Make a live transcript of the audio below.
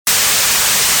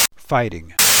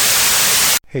fighting,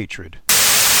 hatred,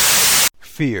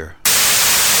 fear.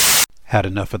 Had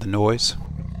enough of the noise?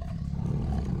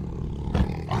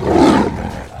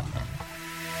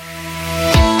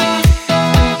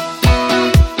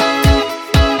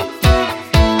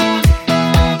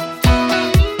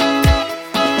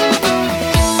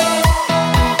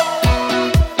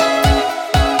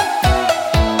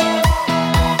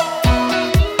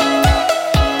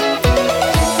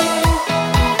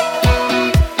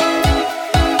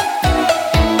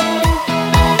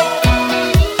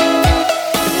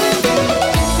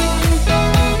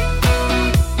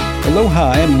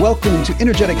 Aloha and welcome to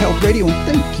Energetic Health Radio,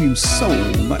 and thank you so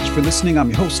much for listening. I'm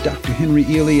your host, Dr. Henry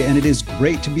Ealy, and it is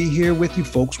great to be here with you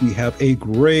folks. We have a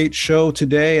great show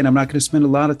today, and I'm not going to spend a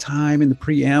lot of time in the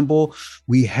preamble.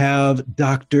 We have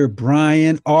Dr.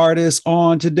 Bryan Ardis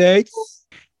on today,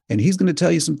 and he's going to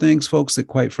tell you some things, folks, that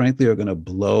quite frankly are going to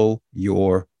blow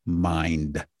your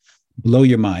mind. Blow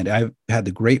your mind. I've had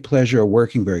the great pleasure of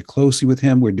working very closely with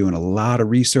him. We're doing a lot of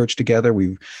research together.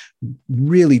 We've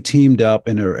really teamed up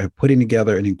and are putting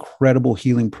together an incredible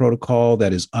healing protocol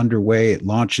that is underway. It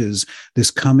launches this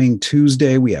coming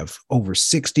Tuesday. We have over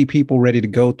 60 people ready to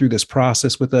go through this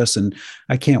process with us. And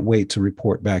I can't wait to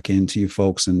report back into you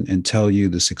folks and tell you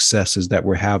the successes that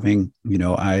we're having. You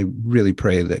know, I really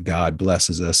pray that God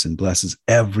blesses us and blesses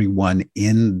everyone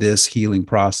in this healing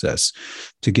process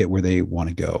to get where they want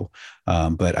to go.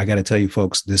 But I got to tell you,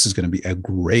 folks, this is going to be a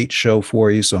great show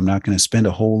for you. So I'm not going to spend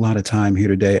a whole lot of time here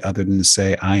today other than to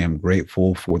say I am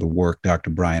grateful for the work Dr.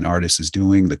 Bryan Ardis is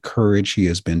doing, the courage he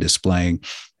has been displaying,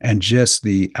 and just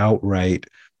the outright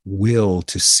will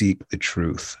to seek the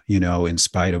truth, you know, in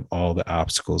spite of all the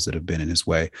obstacles that have been in his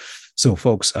way. So,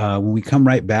 folks, when we come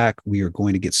right back, we are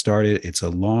going to get started. It's a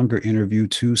longer interview,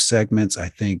 2 segments. I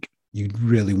think you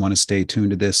really want to stay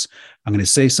tuned to this. I'm going to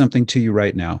say something to you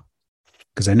right now,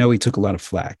 because I know he took a lot of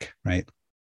flack, right?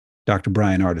 Dr.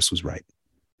 Bryan Ardis was right,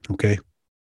 okay?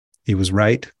 He was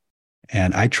right,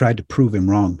 and I tried to prove him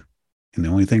wrong, and the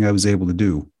only thing I was able to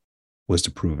do was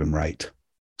to prove him right.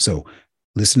 So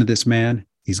listen to this man.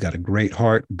 He's got a great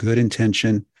heart, good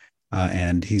intention,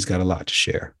 and he's got a lot to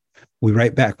share. We'll be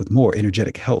right back with more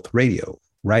Energetic Health Radio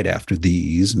right after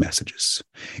these messages.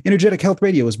 Energetic Health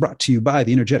Radio is brought to you by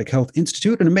the Energetic Health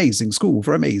Institute, an amazing school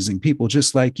for amazing people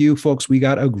just like you. Folks, we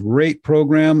got a great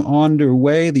program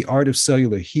underway, The Art of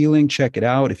Cellular Healing. Check it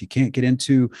out. If you can't get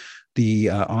into the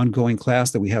ongoing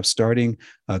class that we have starting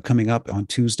coming up on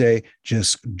Tuesday,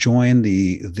 just join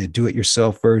the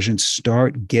do-it-yourself version.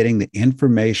 Start getting the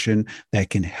information that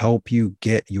can help you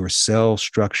get your cell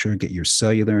structure, get your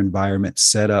cellular environment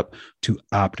set up to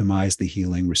optimize the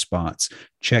healing response.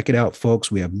 Check it out, folks.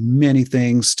 We have many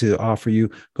things to offer you.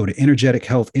 Go to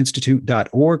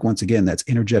energetichealthinstitute.org. Once again, that's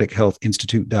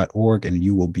energetichealthinstitute.org, and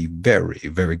you will be very,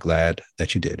 very glad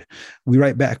that you did. We'll be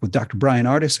right back with Dr. Bryan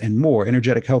Ardis and more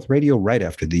Energetic Health Radio right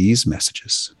after these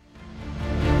messages.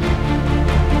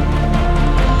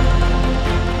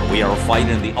 We are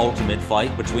fighting the ultimate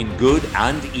fight between good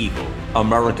and evil.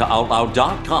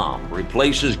 AmericaOutloud.com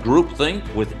replaces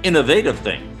groupthink with innovative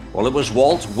think. Well, it was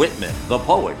Walt Whitman, the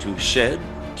poet, who said,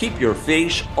 "Keep your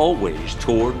face always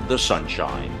toward the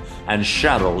sunshine, and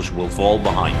shadows will fall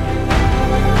behind you."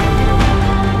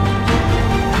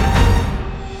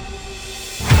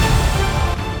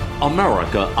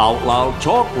 America Out Loud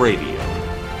Talk Radio.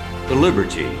 The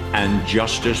liberty and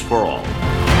justice for all.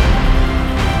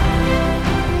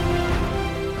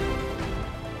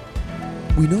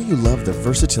 We know you love the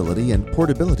versatility and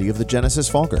portability of the Genesis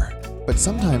Fogger, but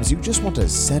sometimes you just want to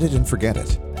set it and forget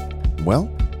it. Well,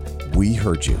 we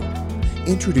heard you.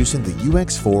 Introducing the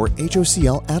UX4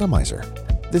 HOCL Atomizer.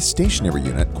 This stationary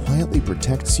unit quietly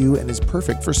protects you and is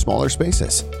perfect for smaller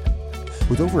spaces.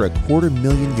 With over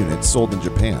 250,000 units sold in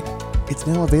Japan, it's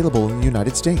now available in the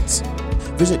United States.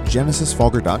 Visit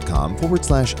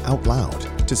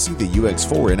genesisfogger.com/outloud to see the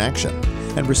UX4 in action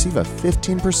and receive a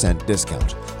 15%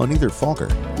 discount on either Fogger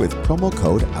with promo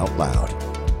code OUTLOUD.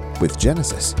 With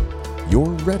Genesis,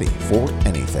 you're ready for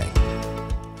anything.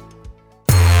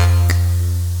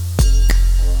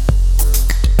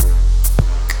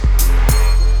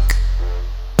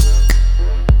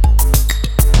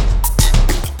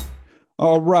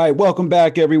 All right, welcome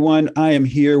back, everyone. I am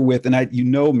here with, and you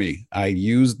know me, I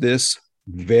use this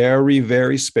very,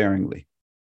 very sparingly,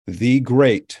 the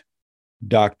great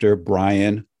Dr.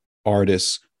 Bryan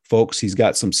Ardis. Folks, he's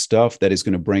got some stuff that is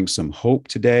going to bring some hope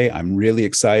today. I'm really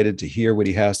excited to hear what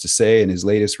he has to say in his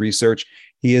latest research.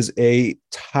 He is a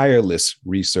tireless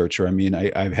researcher. I mean,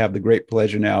 I have the great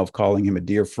pleasure now of calling him a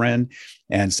dear friend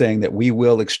and saying that we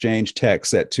will exchange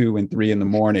texts at 2 and 3 in the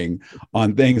morning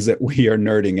on things that we are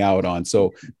nerding out on.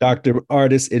 So, Dr.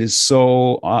 Ardis, it is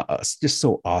just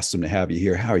so awesome to have you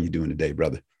here. How are you doing today,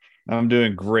 brother? I'm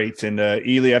doing great. And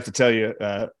Ely, I have to tell you,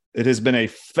 it has been a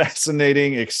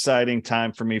fascinating, exciting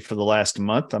time for me for the last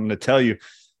month. I'm going to tell you,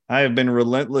 I have been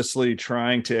relentlessly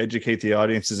trying to educate the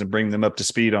audiences and bring them up to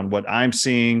speed on what I'm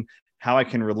seeing, how I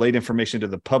can relate information to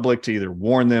the public to either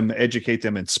warn them, educate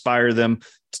them, inspire them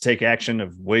to take action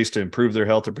of ways to improve their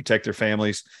health or protect their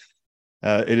families.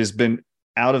 It has been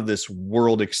out of this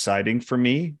world exciting for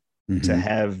me to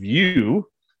have you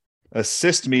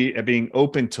assist me at being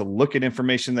open to look at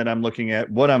information that I'm looking at,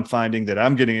 what I'm finding that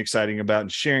I'm getting excited about and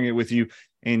sharing it with you,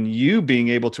 and you being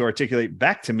able to articulate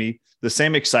back to me the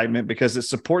same excitement because it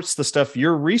supports the stuff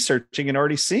you're researching and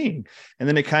already seeing. And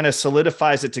then it kind of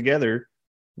solidifies it together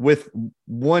with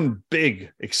one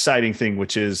big exciting thing,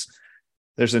 which is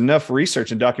there's enough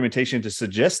research and documentation to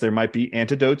suggest there might be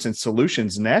antidotes and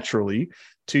solutions naturally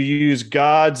to use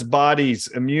God's body's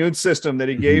immune system that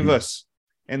he gave us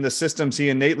and the systems he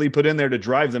innately put in there to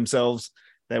drive themselves,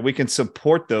 that we can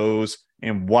support those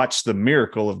and watch the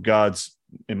miracle of God's,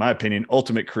 in my opinion,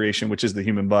 ultimate creation, which is the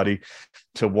human body,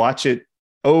 to watch it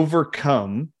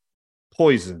overcome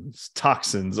poisons,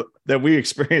 toxins that we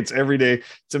experience every day.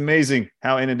 It's amazing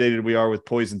how inundated we are with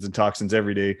poisons and toxins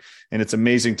every day. And it's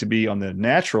amazing to be on the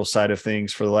natural side of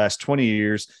things for the last 20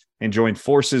 years and join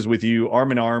forces with you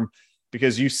arm in arm,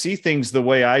 because you see things the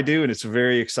way I do. And it's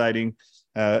very exciting.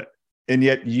 And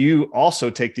yet you also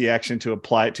take the action to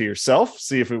apply it to yourself,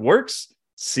 see if it works,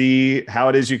 see how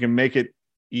it is you can make it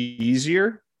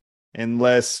easier and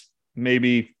less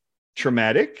maybe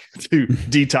traumatic to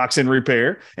detox and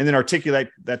repair, and then articulate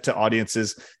that to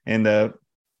audiences. And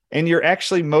you're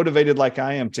actually motivated like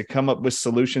I am to come up with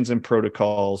solutions and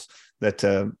protocols that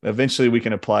eventually we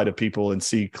can apply to people and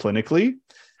see clinically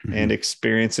and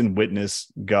experience and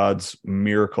witness God's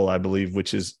miracle, I believe,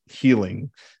 which is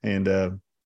healing. And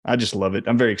I just love it.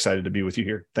 I'm very excited to be with you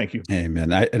here. Thank you.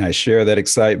 Amen. I share that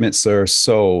excitement, sir,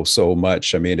 so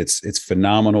much. I mean, it's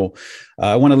phenomenal.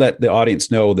 I want to let the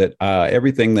audience know that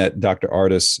everything that Dr.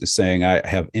 Ardis is saying, I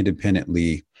have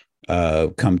independently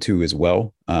come to as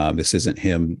well. This isn't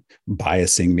him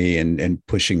biasing me and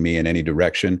pushing me in any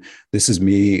direction. This is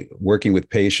me working with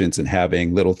patients and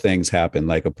having little things happen,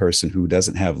 like a person who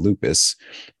doesn't have lupus,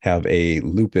 have a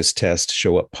lupus test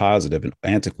show up positive, an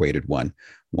antiquated one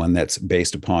that's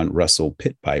based upon Russell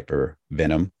pit viper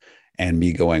venom, and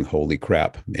me going, holy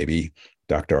crap, maybe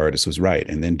Dr. Ardis was right.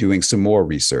 And then doing some more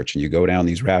research, and you go down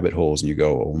these rabbit holes and you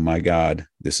go, oh my God,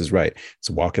 this is right. It's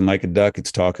walking like a duck.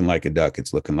 It's talking like a duck.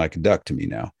 It's looking like a duck to me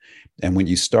now. And when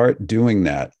you start doing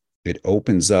that, it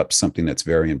opens up something that's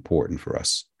very important for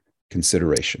us: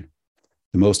 consideration.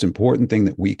 The most important thing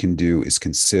that we can do is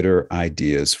consider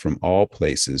ideas from all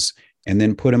places and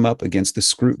then put them up against the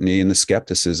scrutiny and the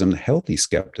skepticism, the healthy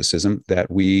skepticism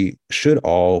that we should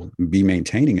all be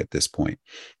maintaining at this point.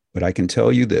 But I can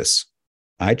tell you this: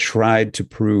 I tried to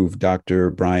prove Dr.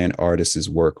 Bryan Ardis's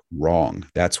work wrong.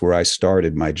 That's where I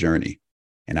started my journey,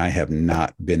 and I have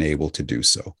not been able to do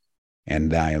so.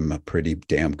 And I am a pretty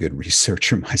damn good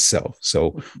researcher myself.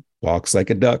 So walks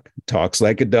like a duck, talks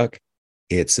like a duck.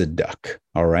 It's a duck.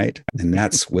 All right. And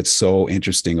that's what's so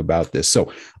interesting about this.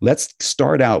 So let's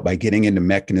start out by getting into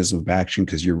mechanism of action,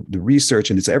 because you're the research,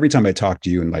 and it's every time I talk to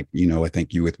you, and like, you know, I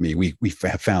think you with me, we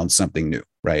have found something new,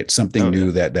 right? Something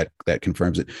new that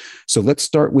confirms it. So let's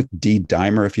start with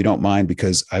D-dimer, if you don't mind,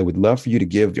 because I would love for you to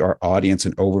give our audience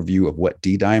an overview of what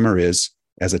D-dimer is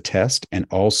as a test, and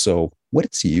also what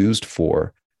it's used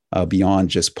for beyond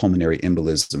just pulmonary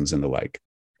embolisms and the like.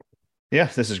 Yeah,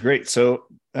 this is great. So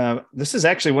this is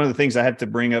actually one of the things I had to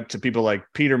bring up to people like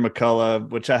Peter McCullough,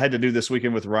 which I had to do this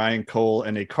weekend with Ryan Cole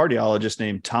and a cardiologist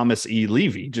named Thomas E.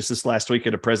 Levy, just this last week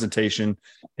at a presentation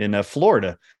in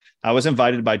Florida. I was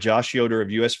invited by Josh Yoder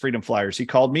of U.S. Freedom Flyers. He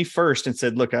called me first and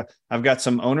said, look, I've got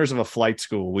some owners of a flight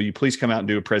school. Will you please come out and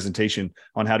do a presentation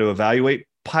on how to evaluate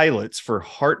pilots for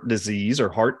heart disease or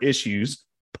heart issues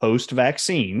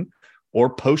post-vaccine or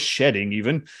post-shedding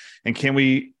even? And can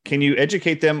you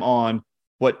educate them on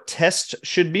what tests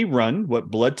should be run,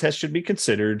 what blood tests should be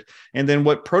considered, and then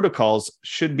what protocols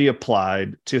should be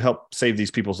applied to help save these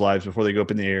people's lives before they go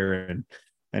up in the air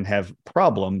and have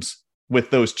problems with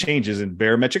those changes in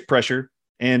barometric pressure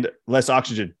and less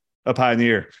oxygen up high in the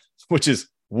air, which is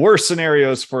worse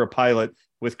scenarios for a pilot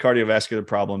with cardiovascular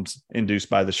problems induced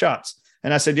by the shots.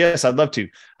 And I said, yes, I'd love to.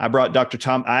 I brought Dr.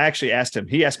 Tom. I actually asked him.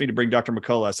 He asked me to bring Dr.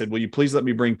 McCullough. I said, will you please let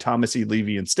me bring Thomas E.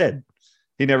 Levy instead?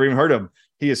 He never even heard of him.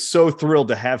 He is so thrilled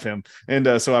to have him.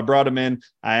 And so I brought him in.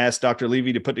 I asked Dr.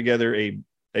 Levy to put together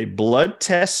a blood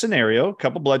test scenario, a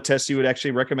couple blood tests he would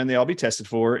actually recommend they all be tested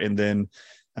for, and then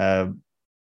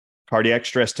cardiac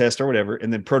stress test or whatever,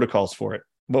 and then protocols for it.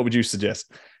 What would you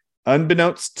suggest?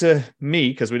 Unbeknownst to me,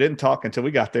 because we didn't talk until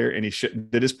we got there, and he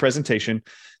did his presentation,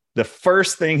 the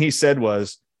first thing he said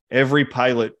was, every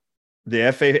pilot,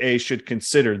 the FAA should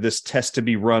consider this test to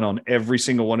be run on every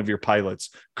single one of your pilots,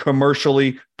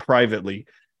 commercially, privately.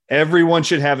 Everyone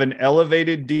should have an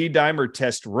elevated D-dimer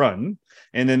test run,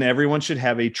 and then everyone should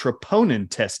have a troponin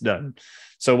test done.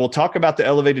 So we'll talk about the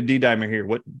elevated D-dimer here.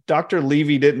 What Dr.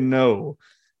 Levy didn't know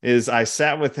is I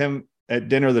sat with him at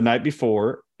dinner the night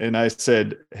before, and I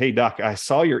said, hey, Doc, I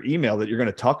saw your email that you're going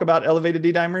to talk about elevated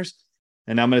D-dimers.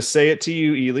 And I'm going to say it to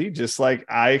you, Ely, just like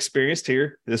I experienced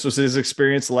here. This was his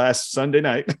experience last Sunday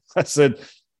night. I said,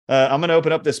 I'm going to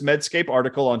open up this Medscape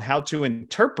article on how to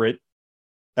interpret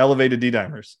elevated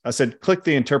D-dimers. I said, click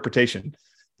the interpretation.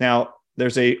 Now,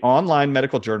 there's an online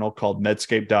medical journal called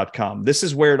medscape.com. This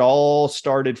is where it all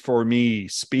started for me,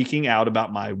 speaking out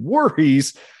about my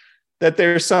worries that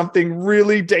there's something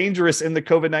really dangerous in the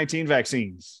COVID-19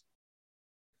 vaccines.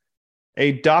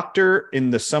 A doctor in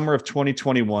the summer of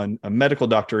 2021, a medical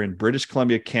doctor in British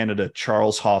Columbia, Canada,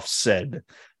 Charles Hoff, said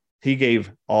he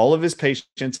gave all of his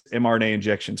patients mRNA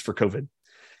injections for COVID.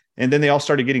 And then they all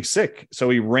started getting sick. So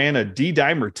he ran a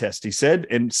D-dimer test, he said,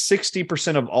 and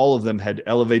 60% of all of them had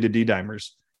elevated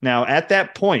D-dimers. Now, at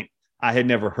that point, I had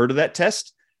never heard of that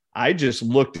test. I just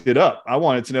looked it up. I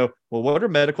wanted to know, well, what are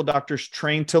medical doctors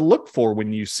trained to look for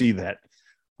when you see that?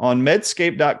 On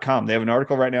medscape.com, they have an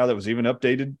article right now that was even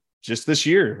updated just this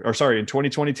year, or sorry, in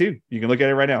 2022. You can look at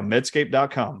it right now,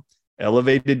 medscape.com,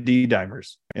 elevated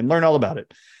D-dimers, and learn all about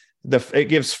it. It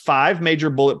gives 5 major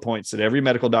bullet points that every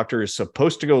medical doctor is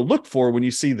supposed to go look for when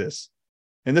you see this.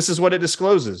 And this is what it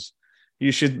discloses.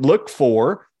 You should look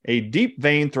for a deep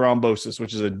vein thrombosis,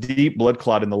 which is a deep blood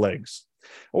clot in the legs.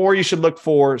 Or you should look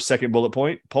for, second bullet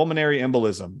point, pulmonary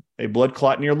embolism, a blood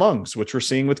clot in your lungs, which we're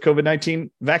seeing with COVID-19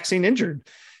 vaccine injured.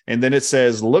 And then it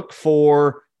says, look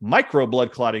for micro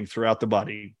blood clotting throughout the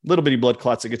body, little bitty blood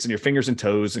clots that gets in your fingers and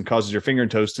toes and causes your finger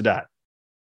and toes to die.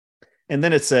 And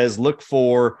then it says, look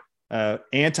for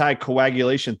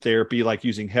anticoagulation therapy, like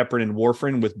using heparin and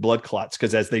warfarin with blood clots,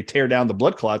 because as they tear down the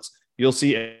blood clots, you'll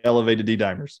see elevated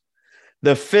D-dimers.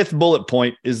 The 5th bullet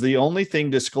point is the only thing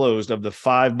disclosed of the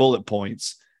 5 bullet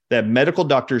points that medical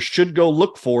doctors should go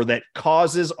look for that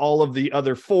causes all of the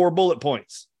other 4 bullet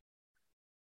points.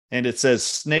 And it says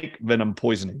snake venom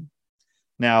poisoning.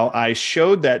 Now, I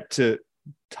showed that to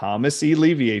Thomas E.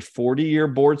 Levy, a 40-year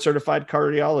board-certified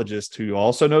cardiologist who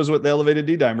also knows what the elevated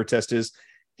D-dimer test is.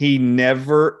 He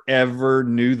never, ever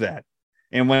knew that.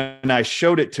 And when I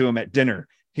showed it to him at dinner,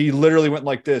 he literally went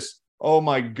like this, oh,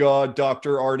 my God,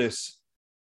 Dr. Ardis,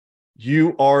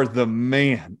 you are the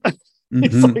man.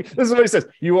 He's like, this is what he says,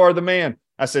 you are the man.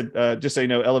 I said, just so you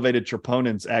know, elevated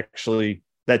troponins, actually,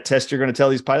 that test you're going to tell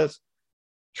these pilots,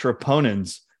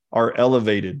 troponins are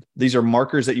elevated. These are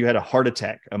markers that you had a heart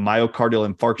attack, a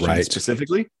myocardial infarction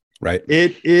specifically. Right.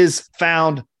 It is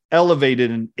found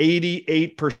elevated in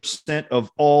 88% of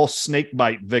all snake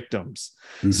bite victims.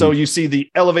 So you see the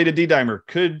elevated D-dimer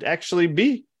could actually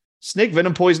be snake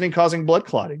venom poisoning causing blood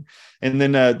clotting. And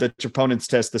then the troponins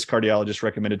test this cardiologist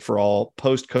recommended for all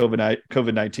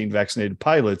post-COVID-19 vaccinated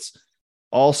pilots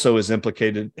also is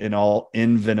implicated in all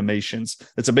envenomations.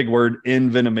 It's a big word.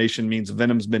 Envenomation means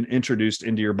venom's been introduced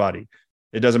into your body.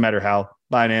 It doesn't matter how,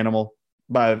 by an animal,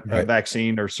 by a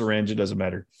vaccine or syringe, it doesn't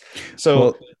matter.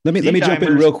 So let me jump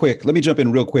in real quick. Let me jump in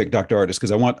real quick, Dr. Ardis,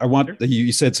 because I want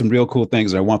you said some real cool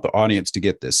things, and I want the audience to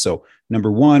get this. So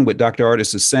number one, what Dr.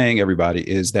 Ardis is saying, everybody,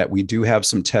 is that we do have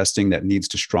some testing that needs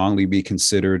to strongly be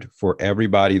considered for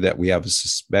everybody that we have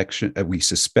we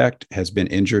suspect has been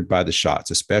injured by the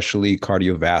shots, especially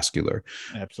cardiovascular.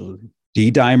 Absolutely.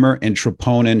 D-dimer and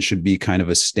troponin should be kind of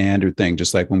a standard thing,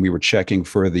 just like when we were checking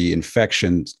for the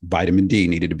infection, vitamin D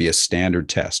needed to be a standard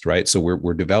test, right? So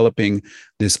we're developing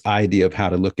this idea of how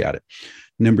to look at it.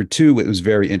 Number two, what was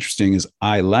very interesting is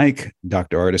I, like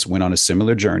Dr. Ardis, went on a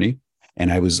similar journey, and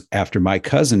I was, after my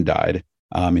cousin died,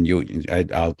 and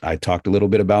I talked a little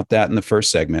bit about that in the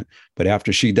first segment, but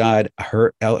after she died,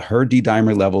 her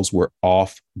D-dimer levels were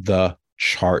off the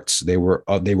charts. They were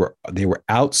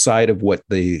outside of what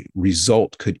the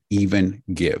result could even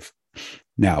give.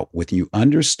 Now, when you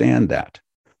understand that,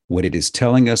 what it is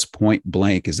telling us point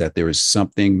blank is that there is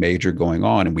something major going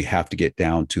on, and we have to get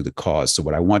down to the cause. So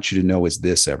what I want you to know is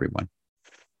this, everyone.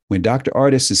 when Dr.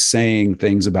 Ardis is saying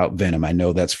things about venom, I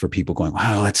know that's for people going,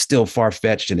 wow, that's still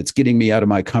far-fetched and it's getting me out of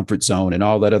my comfort zone and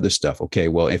all that other stuff. Okay,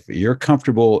 well, if you're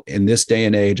comfortable in this day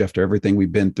and age after everything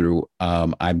we've been through,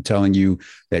 I'm telling you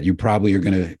that you probably are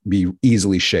going to be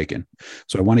easily shaken.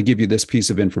 So I want to give you this piece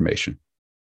of information.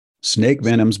 Snake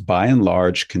venoms, by and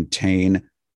large, contain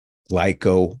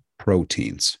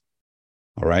glycoproteins.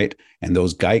 All right. And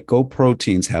those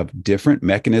glycoproteins have different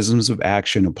mechanisms of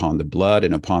action upon the blood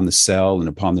and upon the cell and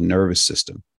upon the nervous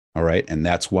system. All right. And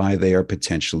that's why they are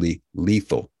potentially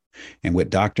lethal. And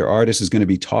what Dr. Ardis is going to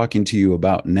be talking to you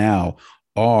about now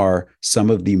are some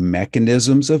of the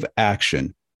mechanisms of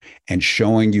action and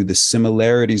showing you the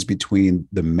similarities between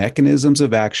the mechanisms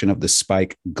of action of the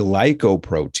spike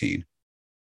glycoprotein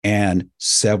and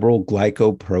several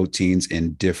glycoproteins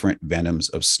in different venoms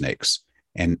of snakes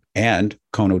and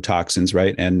conotoxins,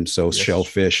 right? And so yes,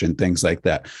 shellfish and things like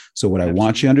that. So what I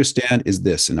want you to understand is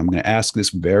this, and I'm going to ask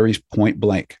this very point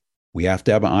blank. We have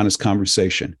to have an honest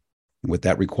conversation. And what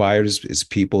that requires is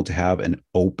people to have an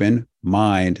open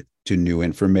mind to new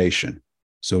information.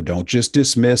 So don't just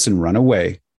dismiss and run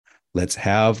away. Let's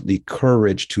have the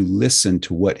courage to listen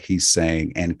to what he's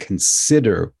saying and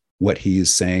consider what he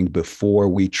is saying before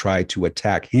we try to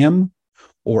attack him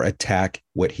or attack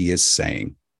what he is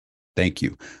saying. Thank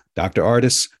you. Dr.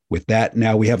 Ardis, with that,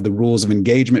 now we have the rules of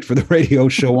engagement for the radio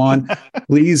show on.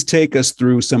 Please take us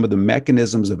through some of the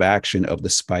mechanisms of action of the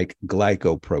spike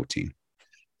glycoprotein.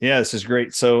 Yeah, this is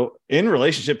great. So in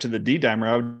relationship to the D-dimer,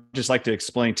 I would just like to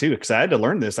explain too, because I had to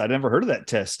learn this. I'd never heard of that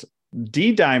test.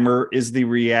 D-dimer is the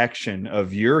reaction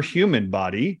of your human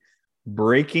body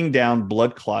breaking down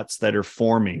blood clots that are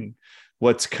forming.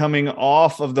 What's coming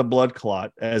off of the blood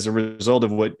clot as a result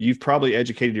of what you've probably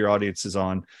educated your audiences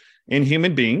on. In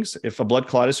human beings, if a blood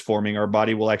clot is forming, our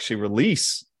body will actually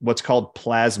release what's called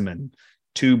plasmin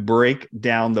to break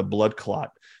down the blood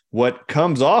clot. What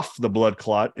comes off the blood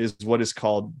clot is what is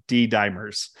called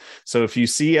D-dimers. So if you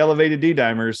see elevated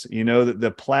D-dimers, you know that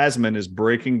the plasmin is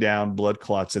breaking down blood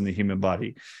clots in the human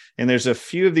body. And there's a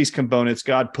few of these components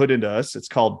God put into us. It's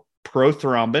called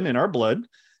prothrombin in our blood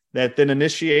that then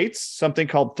initiates something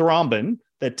called thrombin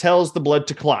that tells the blood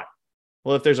to clot.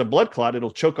 Well, if there's a blood clot,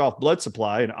 it'll choke off blood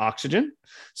supply and oxygen.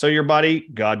 So your body,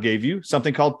 God gave you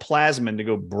something called plasmin to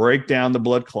go break down the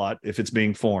blood clot if it's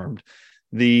being formed.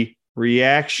 The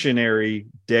reactionary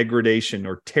degradation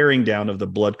or tearing down of the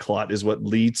blood clot is what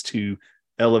leads to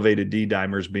elevated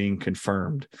D-dimers being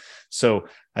confirmed. So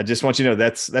I just want you to know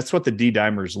that's what the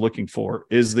D-dimer is looking for,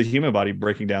 is the human body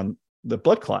breaking down the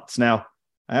blood clots. Now,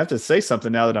 I have to say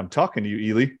something now that I'm talking to you,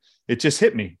 Ely. It just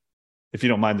hit me, if you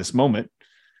don't mind this moment.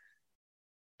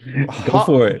 Go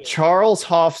for it. Charles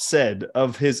Hoff said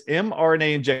of his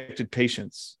mRNA injected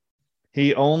patients,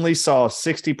 he only saw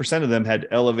 60% of them had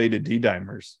elevated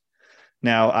D-dimers.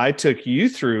 Now, I took you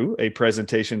through a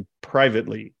presentation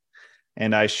privately,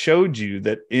 and I showed you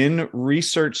that in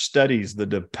research studies, the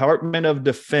Department of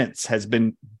Defense has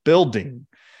been building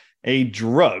a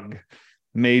drug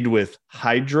made with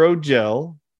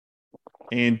hydrogel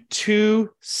and 2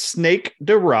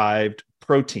 snake-derived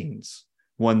proteins,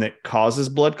 one that causes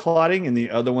blood clotting and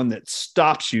the other one that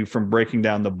stops you from breaking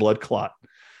down the blood clot.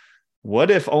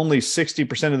 What if only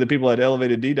 60% of the people had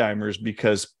elevated D-dimers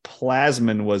because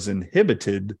plasmin was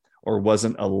inhibited or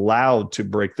wasn't allowed to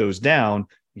break those down?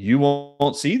 You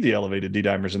won't see the elevated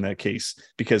D-dimers in that case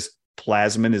because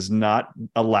plasmin is not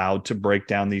allowed to break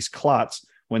down these clots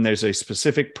when there's a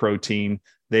specific protein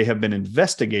they have been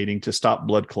investigating to stop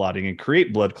blood clotting and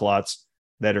create blood clots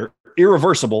that are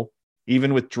irreversible,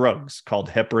 even with drugs called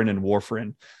heparin and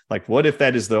warfarin. Like, what if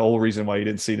that is the whole reason why you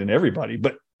didn't see it in everybody?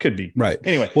 But could be. Right.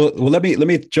 Anyway. Well, let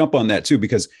me jump on that too,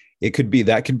 because that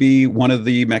could be one of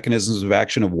the mechanisms of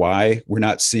action of why we're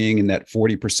not seeing in that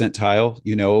 40 percentile,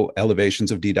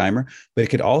 elevations of D-dimer, but it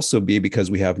could also be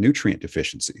because we have nutrient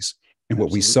deficiencies. And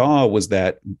what we saw was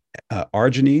that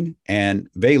arginine and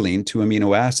valine, 2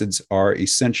 amino acids, are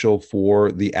essential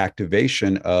for the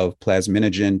activation of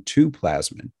plasminogen to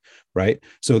plasmin, right?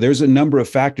 So there's a number of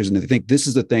factors. And I think this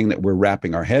is the thing that we're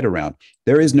wrapping our head around.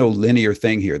 There is no linear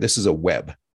thing here. This is a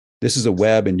web. This is a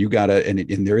web, and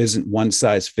and there isn't one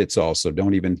size fits all. So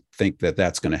don't even think that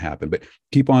that's going to happen. But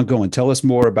keep on going. Tell us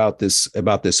more about this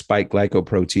spike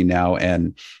glycoprotein now,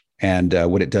 and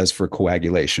what it does for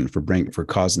coagulation, for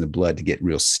causing the blood to get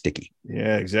real sticky.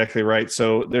 Yeah, exactly right.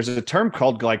 So there's a term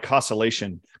called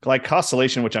glycosylation.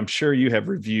 Glycosylation, which I'm sure you have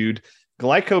reviewed.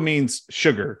 Glyco means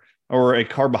sugar or a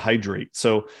carbohydrate.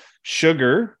 So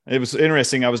sugar, it was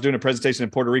interesting. I was doing a presentation in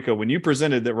Puerto Rico. When you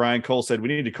presented that, Ryan Cole said, we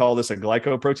need to call this a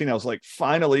glycoprotein. I was like,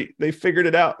 finally, they figured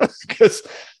it out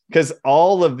because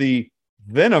all of the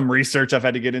venom research I've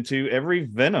had to get into. Every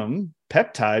venom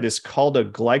peptide is called a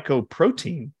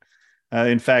glycoprotein.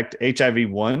 In fact,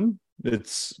 HIV-1,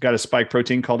 it's got a spike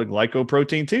protein called a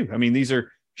glycoprotein too. I mean, these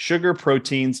are sugar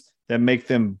proteins that make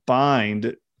them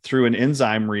bind through an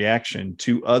enzyme reaction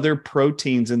to other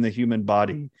proteins in the human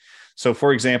body. So,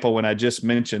 for example, when I just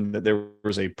mentioned that there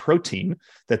was a protein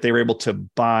that they were able to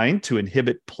bind to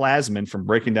inhibit plasmin from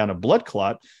breaking down a blood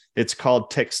clot, it's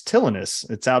called textilinus.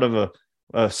 It's out of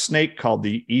a snake called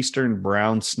the eastern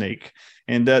brown snake.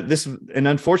 And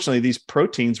unfortunately, these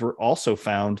proteins were also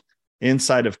found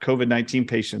inside of COVID-19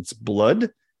 patients' blood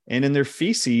and in their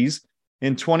feces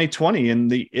in 2020 in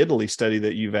the Italy study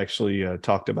that you've actually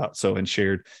talked about and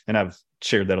shared, and I've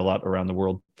shared that a lot around the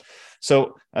world.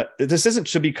 So this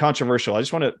should be controversial. I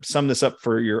just want to sum this up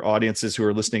for your audiences who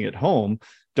are listening at home.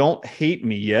 Don't hate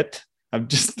me yet. I'm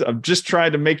just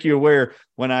trying to make you aware.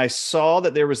 When I saw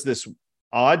that there was this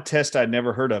odd test I'd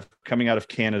never heard of coming out of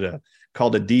Canada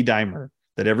called a D-dimer,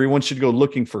 that everyone should go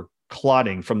looking for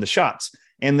clotting from the shots.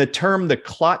 And the term the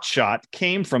clot shot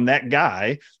came from that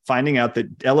guy finding out that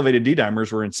elevated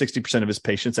D-dimers were in 60% of his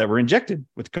patients that were injected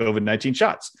with COVID-19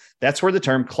 shots. That's where the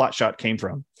term clot shot came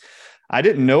from. I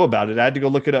didn't know about it. I had to go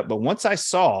look it up. But once I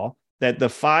saw that the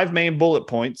 5 main bullet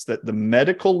points that the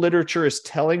medical literature is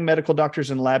telling medical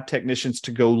doctors and lab technicians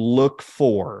to go look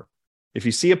for, if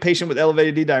you see a patient with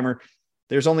elevated D-dimer,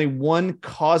 there's only one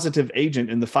causative agent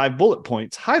in the 5 bullet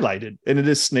points highlighted, and it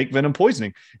is snake venom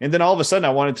poisoning. And then all of a sudden I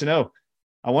wanted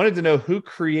to know who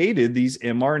created these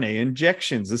mRNA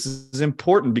injections. This is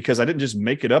important because I didn't just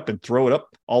make it up and throw it up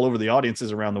all over the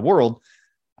audiences around the world.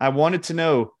 I wanted to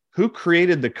know who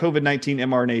created the COVID-19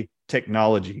 mRNA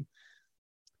technology.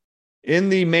 In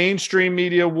the mainstream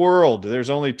media world, there's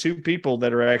only 2 people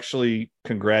that are actually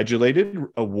congratulated,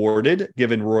 awarded,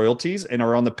 given royalties, and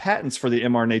are on the patents for the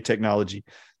mRNA technology.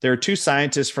 There are 2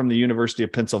 scientists from the University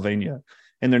of Pennsylvania,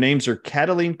 and their names are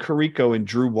Katalin Karikó and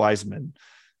Drew Weissman.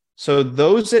 So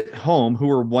those at home who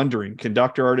are wondering, can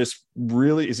Dr. Ardis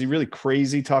is he really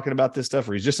crazy talking about this stuff,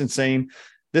 or he's just insane?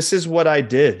 This is what I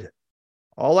did.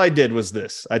 All I did was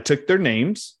this. I took their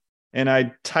names and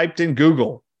I typed in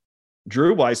Google,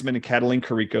 Drew Weissman and Katalin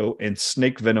Karikó and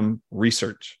snake venom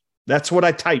research. That's what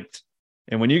I typed.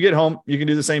 And when you get home, you can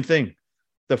do the same thing.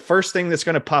 The first thing that's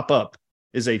going to pop up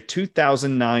is a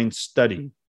 2009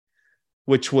 study,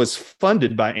 which was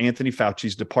funded by Anthony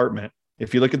Fauci's department.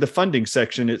 If you look at the funding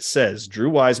section, it says Drew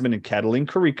Weissman and Katalin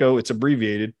Karikó, it's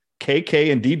abbreviated,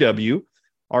 KK and DW,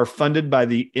 are funded by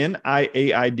the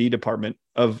NIAID department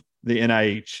of the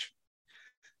NIH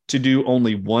to do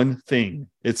only one thing.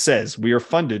 It says we are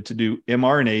funded to do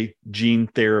mRNA gene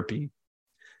therapy.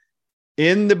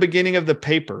 In the beginning of the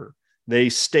paper, they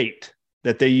state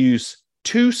that they use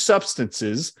 2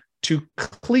 substances to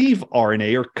cleave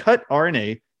RNA or cut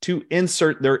RNA to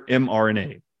insert their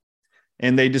mRNA.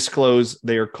 And they disclose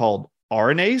they are called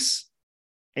RNase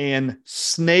and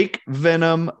snake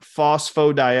venom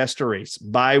phosphodiesterase.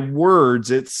 By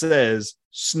words, it says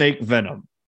snake venom.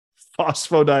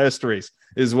 Phosphodiesterase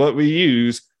is what we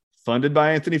use, funded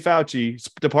by Anthony Fauci's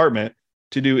department,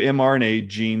 to do mRNA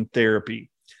gene therapy.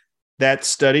 That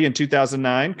study in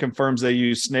 2009 confirms they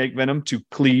use snake venom to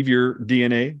cleave your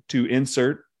DNA to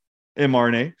insert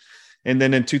mRNA. And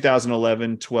then in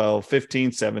 2011, 12,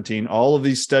 15, 17, all of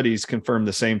these studies confirm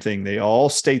the same thing. They all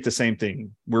state the same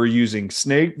thing. We're using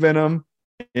snake venom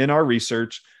in our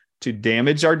research to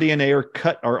damage our DNA or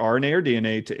cut our RNA or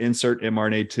DNA to insert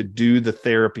mRNA to do the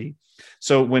therapy.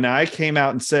 So when I came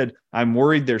out and said, I'm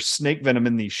worried there's snake venom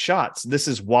in these shots, this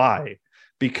is why.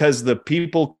 Because the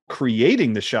people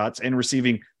creating the shots and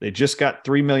receiving, they just got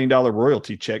 $3 million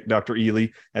royalty check, Dr. Ely,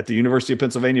 at the University of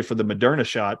Pennsylvania for the Moderna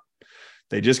shot.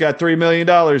 They just got $3 million,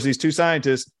 these 2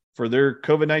 scientists, for their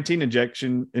COVID-19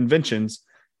 injection inventions.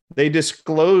 They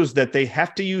disclosed that they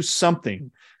have to use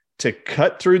something to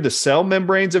cut through the cell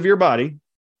membranes of your body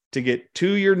to get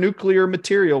to your nuclear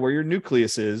material where your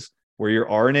nucleus is, where your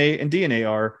RNA and DNA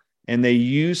are, and they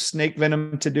use snake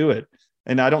venom to do it.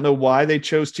 And I don't know why they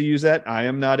chose to use that. I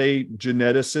am not a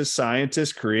geneticist,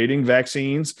 scientist creating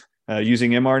vaccines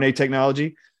using mRNA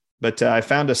technology. But I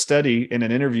found a study in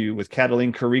an interview with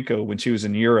Katalin Karikó when she was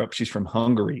in Europe. She's from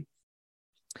Hungary.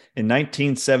 In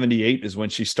 1978 is when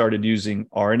she started using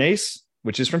RNase,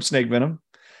 which is from snake venom,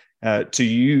 to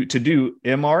do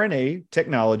mRNA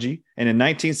technology. And in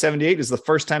 1978 is the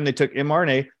first time they took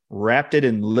mRNA, wrapped it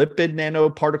in lipid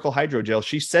nanoparticle hydrogel.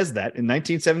 She says that in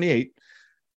 1978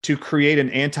 to create an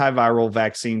antiviral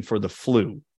vaccine for the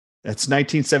flu. That's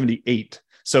 1978.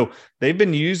 So they've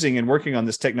been using and working on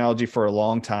this technology for a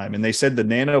long time. And they said the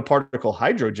nanoparticle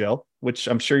hydrogel, which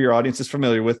I'm sure your audience is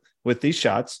familiar with these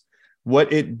shots,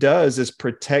 What it does is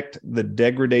protect the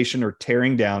degradation or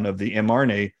tearing down of the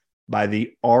mRNA by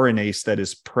the RNase that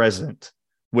is present,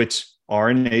 which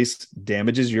RNase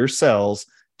damages your cells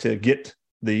to get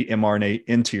the mRNA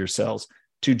into your cells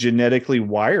to genetically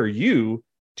wire you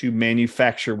to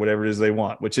manufacture whatever it is they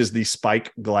want, which is the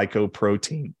spike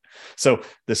glycoprotein. So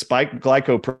the spike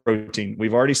glycoprotein,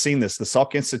 we've already seen this. The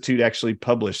Salk Institute actually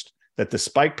published that the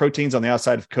spike proteins on the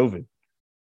outside of COVID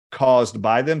caused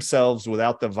by themselves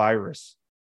without the virus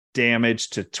damage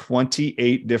to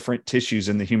 28 different tissues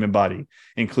in the human body,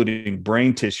 including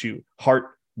brain tissue,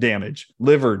 heart damage,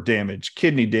 liver damage,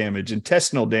 kidney damage,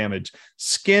 intestinal damage,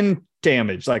 skin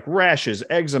damage, like rashes,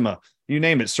 eczema, you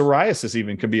name it. Psoriasis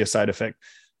even could be a side effect.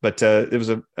 But it was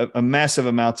a massive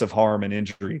amounts of harm and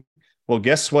injury. Well,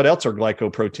 guess what else are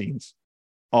glycoproteins?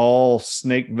 All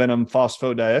snake venom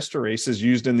phosphodiesterases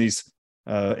used in these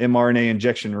mRNA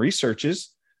injection research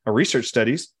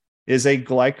studies is a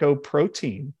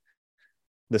glycoprotein.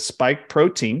 The spike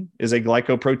protein is a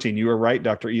glycoprotein. You are right,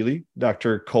 Dr. Ely.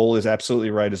 Dr. Cole is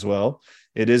absolutely right as well.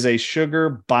 It is a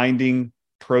sugar binding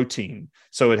protein.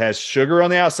 So it has sugar on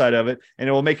the outside of it, and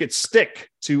it will make it stick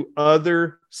to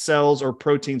other cells or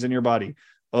proteins in your body,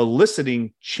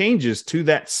 eliciting changes to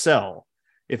that cell.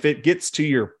 If it gets to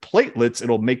your platelets,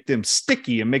 it'll make them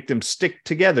sticky and make them stick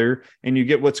together, and you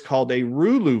get what's called a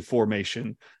rouleau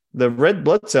formation. The red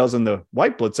blood cells and the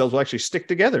white blood cells will actually stick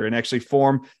together and actually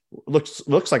form,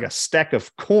 looks like a stack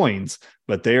of coins,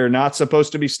 but they are not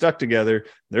supposed to be stuck together.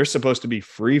 They're supposed to be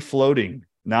free floating,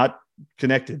 not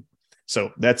connected.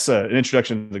 So that's an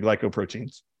introduction to the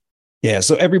glycoproteins. Yeah.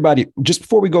 So everybody, just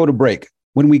before we go to break,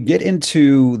 when we get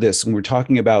into this, when we're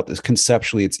talking about this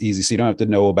conceptually, it's easy. So you don't have to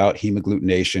know about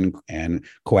hemagglutination and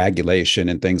coagulation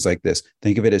and things like this.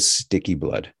 Think of it as sticky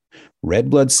blood. Red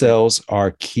blood cells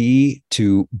are key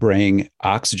to bring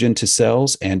oxygen to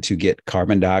cells and to get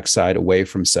carbon dioxide away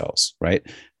from cells, right?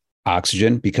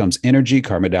 Oxygen becomes energy,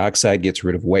 carbon dioxide gets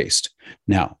rid of waste.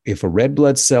 Now, if a red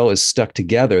blood cell is stuck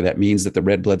together, that means that the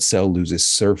red blood cell loses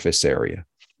surface area.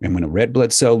 And when a red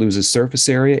blood cell loses surface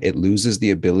area, it loses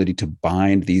the ability to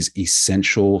bind these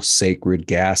essential sacred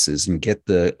gases and get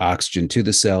the oxygen to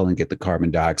the cell and get the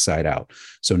carbon dioxide out.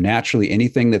 So naturally,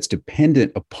 anything that's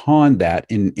dependent upon that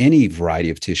in any variety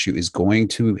of tissue is going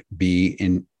to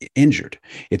be injured.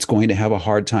 It's going to have a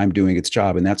hard time doing its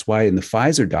job. And that's why in the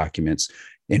Pfizer documents,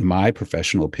 in my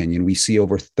professional opinion, we see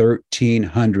over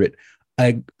 1,300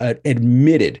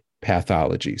 admitted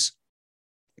pathologies.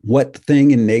 What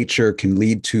thing in nature can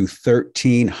lead to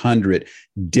 1,300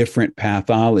 different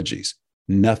pathologies?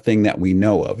 Nothing that we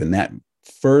know of. And that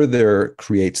further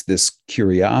creates this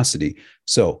curiosity.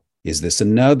 So is this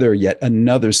yet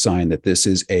another sign that this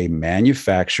is a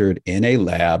manufactured in a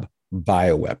lab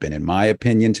bioweapon? In my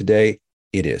opinion today,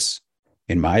 it is.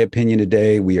 In my opinion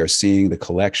today, we are seeing the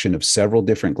collection of several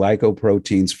different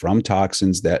glycoproteins from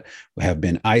toxins that have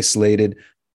been isolated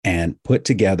and put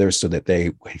together so that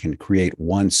they can create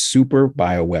one super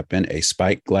bioweapon, a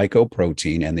spike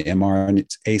glycoprotein, and the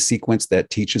mRNA sequence that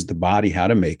teaches the body how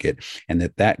to make it, and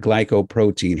that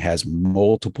glycoprotein has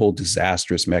multiple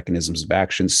disastrous mechanisms of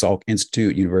action. Salk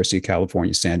Institute, University of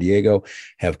California, San Diego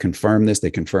have confirmed this. They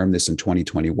confirmed this in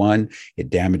 2021. It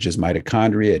damages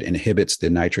mitochondria. It inhibits the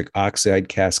nitric oxide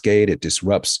cascade. It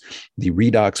disrupts the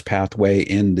redox pathway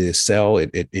in the cell.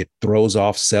 It throws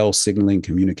off cell signaling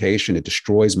communication. It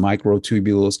destroys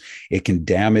microtubules. It can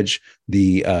damage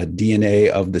the DNA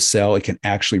of the cell. It can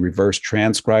actually reverse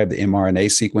transcribe the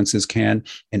mRNA sequences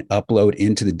and upload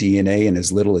into the DNA in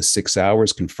as little as 6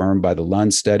 hours, confirmed by the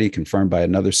Lund study, confirmed by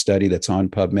another study that's on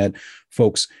PubMed.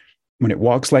 Folks, when it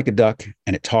walks like a duck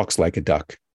and it talks like a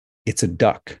duck, it's a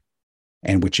duck.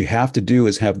 And what you have to do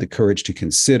is have the courage to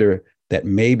consider that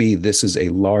maybe this is a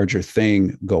larger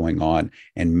thing going on,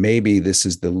 and maybe this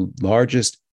is the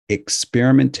largest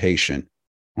experimentation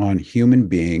on human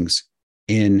beings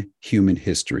in human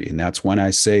history. And that's when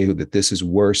I say that this is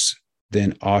worse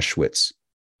than Auschwitz.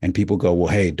 And people go,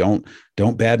 well, hey, don't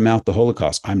badmouth the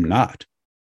Holocaust. I'm not.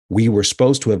 We were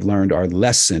supposed to have learned our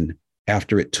lesson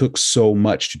after it took so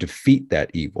much to defeat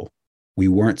that evil. We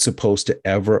weren't supposed to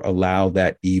ever allow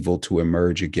that evil to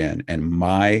emerge again. And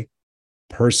my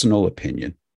personal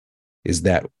opinion is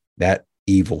that that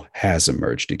evil has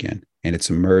emerged again. And it's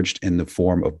emerged in the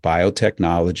form of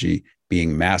biotechnology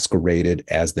being masqueraded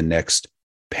as the next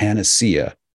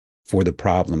panacea for the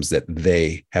problems that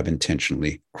they have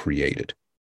intentionally created.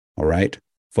 All right,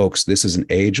 folks, this is an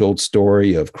age-old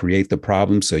story of create the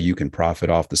problem so you can profit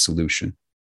off the solution.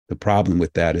 The problem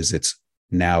with that is it's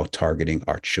now targeting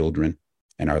our children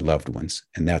and our loved ones.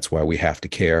 And that's why we have to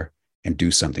care and do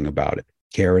something about it.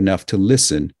 Care enough to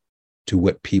listen to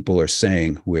what people are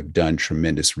saying who have done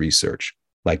tremendous research,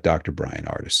 like Dr. Bryan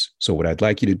Ardis. So what I'd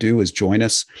like you to do is join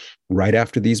us right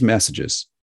after these messages,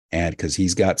 and because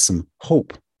he's got some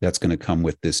hope that's going to come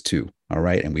with this too. All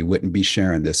right. And we wouldn't be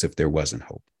sharing this if there wasn't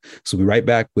hope. So we'll be right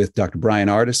back with Dr. Bryan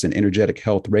Ardis and Energetic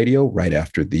Health Radio right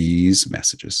after these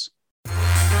messages.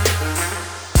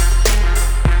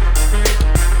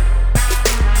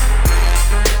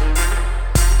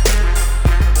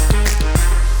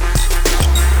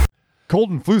 Cold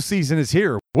and flu season is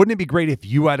here. Wouldn't it be great if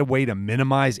you had a way to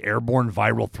minimize airborne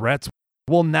viral threats?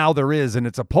 Well, now there is, and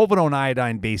it's a povidone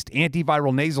iodine-based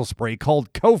antiviral nasal spray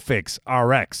called Cofix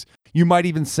RX. You might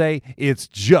even say it's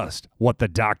just what the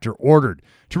doctor ordered.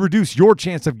 To reduce your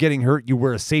chance of getting hurt, you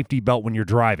wear a safety belt when you're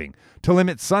driving. To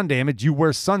limit sun damage, you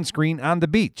wear sunscreen on the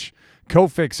beach.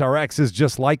 Cofix RX is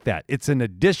just like that. It's an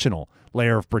additional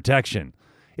layer of protection.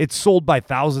 It's sold by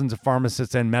thousands of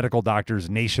pharmacists and medical doctors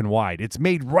nationwide. It's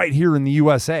made right here in the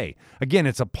USA. Again,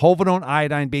 it's a povidone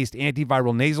iodine-based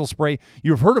antiviral nasal spray.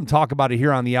 You've heard them talk about it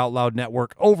here on the Out Loud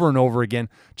Network over and over again.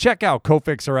 Check out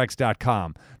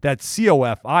CofixRx.com. That's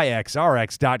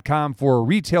COFIXRX.com for a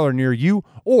retailer near you,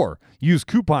 or use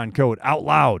coupon code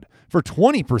OUTLOUD for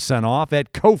 20% off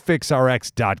at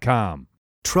CofixRx.com.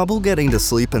 Trouble getting to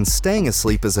sleep and staying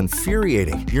asleep is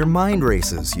infuriating. Your mind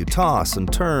races, you toss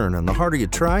and turn, and the harder you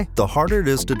try, the harder it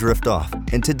is to drift off.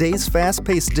 And today's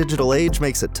fast-paced digital age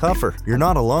makes it tougher. You're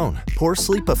not alone. Poor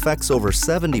sleep affects over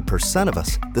 70% of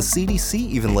us. The CDC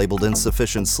even labeled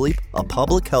insufficient sleep a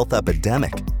public health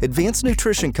epidemic. Advanced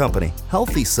nutrition company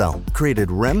Healthy Cell created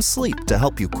REM sleep to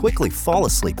help you quickly fall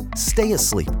asleep, stay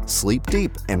asleep, sleep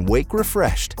deep, and wake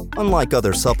refreshed. Unlike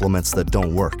other supplements that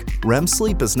don't work, REM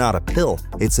sleep is not a pill.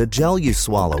 It's a gel you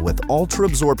swallow with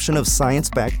ultra-absorption of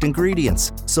science-backed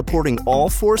ingredients, supporting all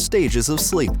 4 stages of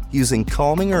sleep using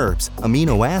calming herbs,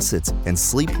 amino acids, and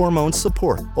sleep hormone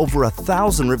support. Over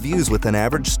 1,000 reviews with an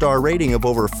average star rating of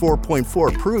over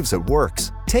 4.4 proves it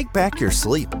works. Take back your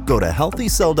sleep. Go to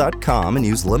HealthyCell.com and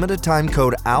use limited time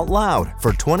code OUTLOUD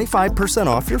for 25%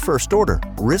 off your first order.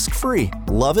 Risk-free.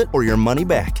 Love it or your money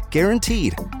back.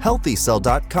 Guaranteed.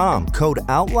 HealthyCell.com code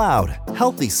OUTLOUD.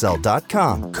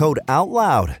 HealthyCell.com code OUTLOUD.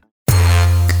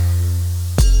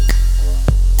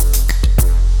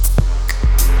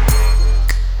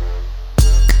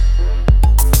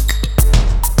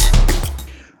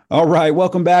 All right,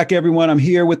 welcome back, everyone. I'm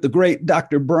here with the great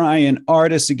Dr. Bryan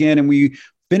Ardis again, and we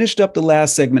finished up the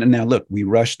last segment. And now, look, we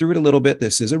rushed through it a little bit.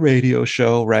 This is a radio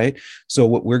show, right? So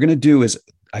what we're going to do is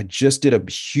I just did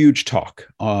a huge talk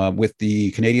with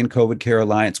the Canadian COVID Care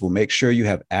Alliance. We'll make sure you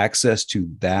have access to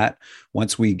that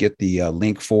once we get the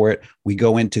link for it. We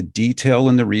go into detail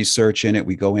in the research in it.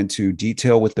 We go into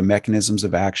detail with the mechanisms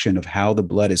of action of how the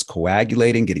blood is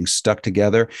coagulating, getting stuck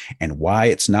together, and why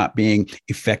it's not being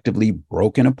effectively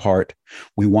broken apart.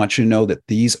 We want you to know that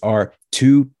these are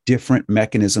 2 different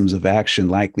mechanisms of action,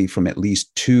 likely from at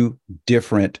least 2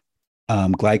 different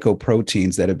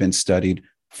glycoproteins that have been studied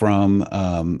from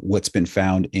what's been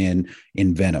found in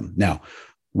venom. Now,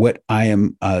 what I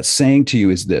am saying to you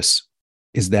is this,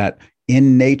 is that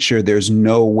in nature, there's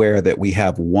nowhere that we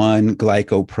have one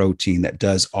glycoprotein that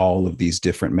does all of these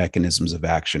different mechanisms of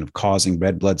action of causing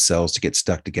red blood cells to get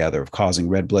stuck together, of causing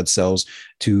red blood cells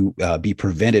to be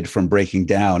prevented from breaking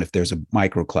down if there's a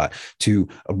microclot,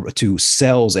 to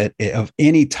cells of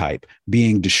any type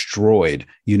being destroyed,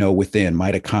 within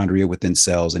mitochondria, within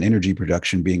cells, and energy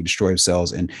production being destroyed of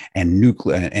cells, and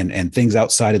nucleus and things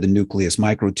outside of the nucleus,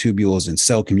 microtubules and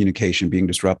cell communication being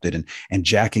disrupted, and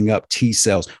jacking up T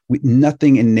cells.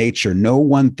 Nothing in nature, no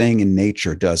one thing in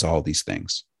nature does all these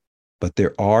things. But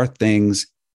there are things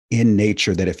in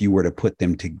nature that if you were to put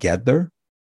them together,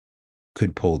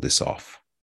 could pull this off.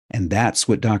 And that's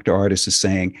what Dr. Ardis is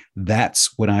saying.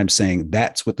 That's what I'm saying.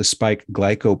 That's what the spike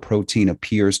glycoprotein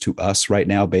appears to us right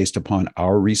now based upon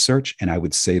our research. And I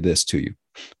would say this to you,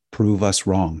 prove us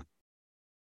wrong.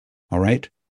 All right?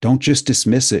 Don't just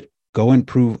dismiss it. Go and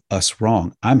prove us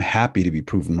wrong. I'm happy to be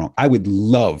proven wrong. I would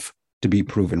love to be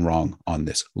proven wrong on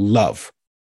this. Love.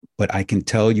 But I can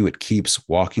tell you it keeps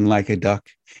walking like a duck.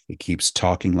 It keeps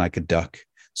talking like a duck.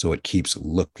 So it keeps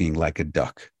looking like a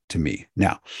duck to me.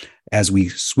 Now, as we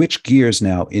switch gears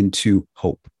now into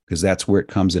hope, because that's where it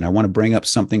comes in, I want to bring up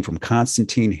something from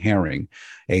Constantine Herring,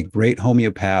 a great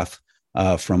homeopath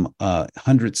from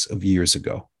hundreds of years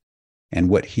ago. And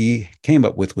what he came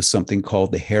up with was something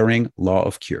called the Herring Law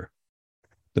of Cure.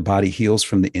 The body heals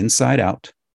from the inside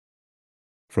out,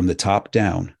 from the top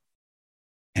down,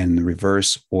 and the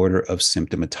reverse order of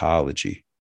symptomatology.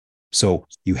 So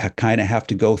you kind of have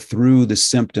to go through the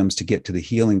symptoms to get to the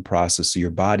healing process so your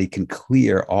body can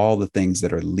clear all the things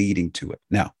that are leading to it.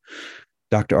 Now,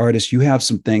 Dr. Ardis, you have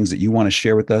some things that you want to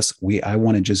share with us. I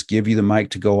want to just give you the mic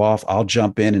to go off. I'll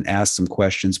jump in and ask some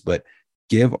questions, but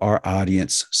give our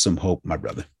audience some hope, my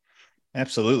brother.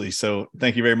 Absolutely. So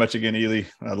thank you very much again, Ely.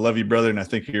 I love you, brother, and I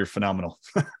think you're phenomenal.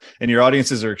 And your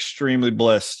audiences are extremely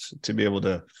blessed to be able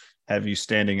to have you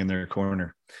standing in their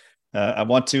corner. I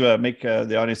want to make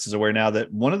the audiences aware now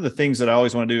that one of the things that I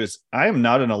always want to do is I am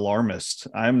not an alarmist.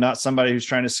 I'm not somebody who's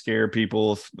trying to scare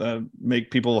people,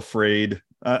 make people afraid.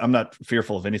 I'm not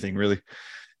fearful of anything really,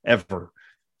 ever.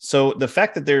 So the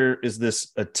fact that there is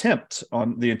this attempt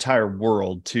on the entire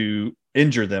world to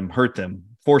injure them, hurt them,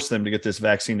 force them to get this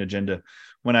vaccine agenda,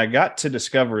 when I got to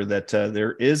discover that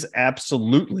there is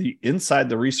absolutely inside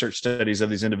the research studies of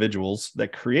these individuals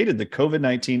that created the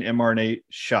COVID-19 mRNA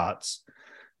shots,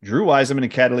 Drew Weissman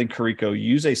and Catalin Carrico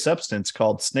use a substance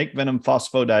called snake venom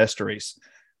phosphodiesterase.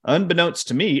 Unbeknownst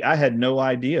to me, I had no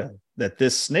idea that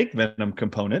this snake venom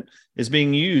component is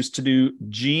being used to do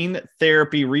gene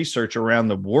therapy research around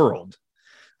the world.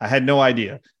 I had no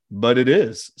idea, but it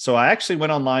is. So I actually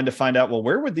went online to find out, well,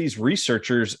 where would these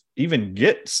researchers even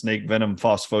get snake venom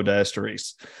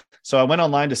phosphodiesterase? So I went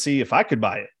online to see if I could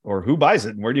buy it or who buys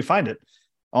it and where do you find it?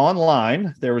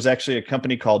 Online, there was actually a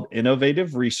company called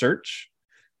Innovative Research.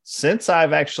 Since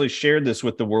I've actually shared this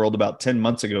with the world about 10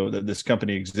 months ago that this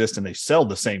company exists and they sell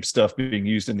the same stuff being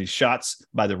used in these shots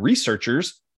by the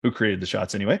researchers who created the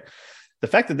shots anyway, the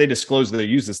fact that they disclose that they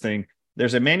use this thing,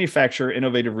 there's a manufacturer,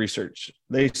 Innovative Research.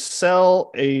 They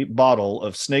sell a bottle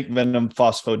of snake venom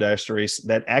phosphodiesterase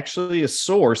that actually is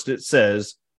sourced, it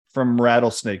says, from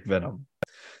rattlesnake venom.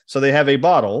 So they have a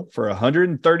bottle for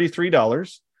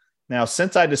 $133. Now,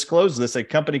 since I disclosed this, a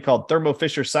company called Thermo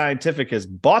Fisher Scientific has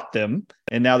bought them,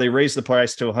 and now they raised the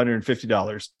price to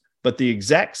 $150. But the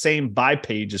exact same buy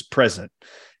page is present,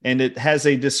 and it has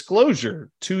a disclosure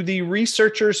to the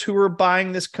researchers who are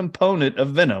buying this component of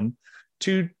venom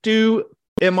to do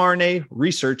mRNA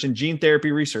research and gene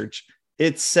therapy research.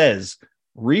 It says,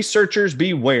 researchers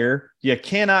beware, you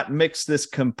cannot mix this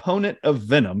component of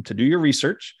venom to do your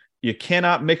research. You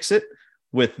cannot mix it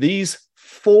with these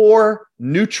 4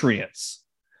 nutrients.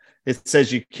 It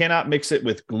says you cannot mix it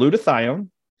with glutathione.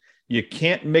 You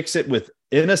can't mix it with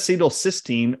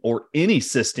N-acetylcysteine or any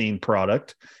cysteine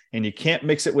product. And you can't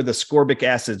mix it with ascorbic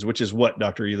acids, which is what,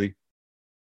 Dr. Ely?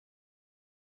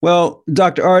 Well,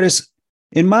 Dr. Ardis,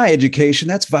 in my education,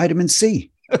 that's vitamin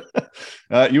C.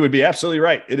 You would be absolutely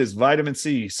right. It is vitamin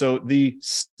C. So the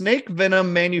snake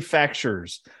venom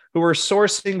manufacturers who are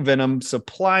sourcing venom,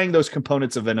 supplying those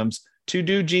components of venoms to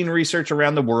do gene research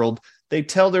around the world, they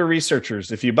tell their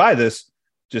researchers, if you buy this,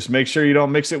 just make sure you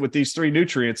don't mix it with these 3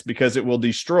 nutrients because it will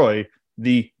destroy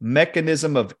the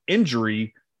mechanism of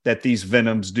injury that these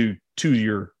venoms do to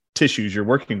your tissues you're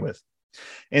working with.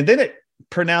 And then it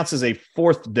pronounces a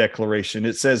 4th declaration.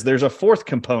 It says there's a 4th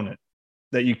component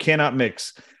that you cannot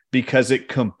mix because it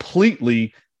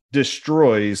completely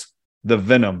destroys the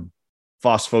venom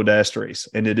phosphodiesterase,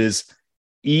 and it is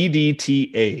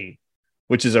EDTA,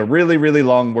 which is a really, really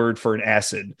long word for an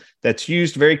acid that's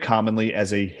used very commonly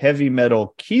as a heavy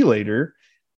metal chelator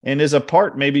and is a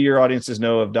part, maybe your audiences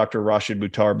know, of Dr. Rashid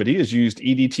Buttar, but he has used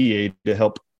EDTA to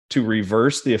help to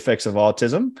reverse the effects of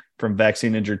autism from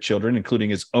vaccine-injured children, including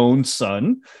his own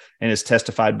son, and has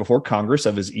testified before Congress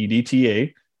of his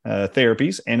EDTA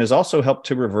therapies, and has also helped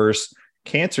to reverse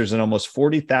cancers in almost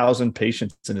 40,000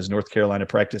 patients in his North Carolina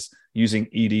practice using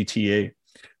EDTA.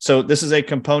 So this is a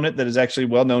component that is actually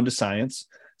well known to science.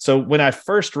 So when I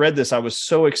first read this, I was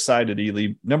so excited,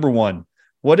 Ely. Number one,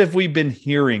 what have we been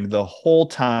hearing the whole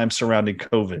time surrounding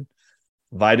COVID?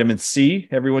 Vitamin C,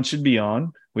 everyone should be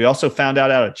on. We also found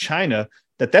out of China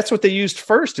that that's what they used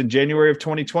first in January of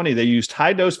 2020. They used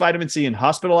high-dose vitamin C in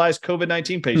hospitalized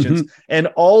COVID-19 patients, and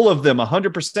all of them,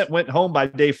 100%, went home by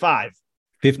day 5.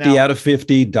 50 out of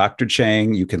 50, Dr.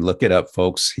 Chang. You can look it up,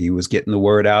 folks. He was getting the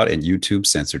word out, and YouTube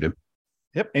censored him.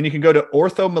 Yep. And you can go to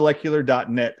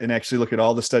orthomolecular.net and actually look at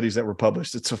all the studies that were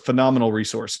published. It's a phenomenal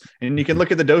resource. And you can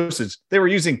look at the dosage. They were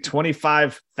using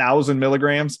 25,000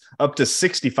 milligrams up to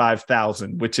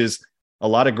 65,000, which is a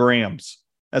lot of grams.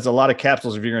 That's a lot of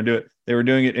capsules if you're going to do it. They were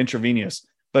doing it intravenous.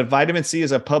 But vitamin C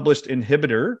is a published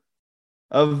inhibitor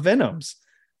of venoms,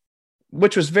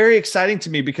 which was very exciting to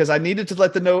me because I needed to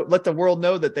let the world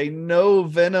know that they know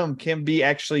venom can be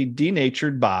actually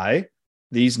denatured by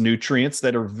these nutrients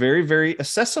that are very, very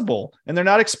accessible, and they're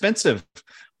not expensive.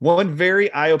 One very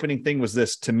eye-opening thing was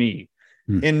this to me.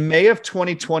 In May of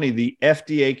 2020, the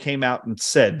FDA came out and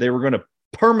said they were going to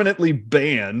permanently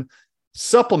ban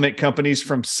supplement companies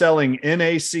from selling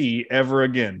NAC ever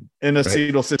again,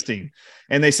 N-acetylcysteine. Right.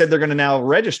 And they said they're going to now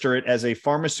register it as a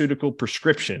pharmaceutical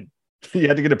prescription. You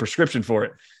had to get a prescription for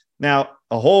it. Now,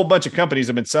 a whole bunch of companies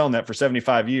have been selling that for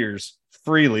 75 years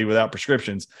freely without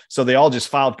prescriptions. So they all just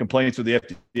filed complaints with the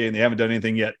FDA and they haven't done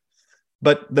anything yet.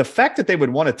 But the fact that they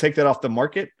would want to take that off the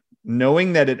market,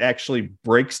 knowing that it actually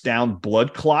breaks down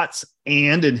blood clots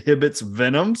and inhibits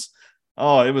venoms,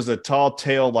 oh, it was a tall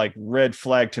tale, like red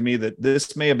flag to me that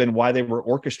this may have been why they were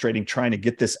orchestrating trying to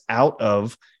get this out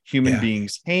of human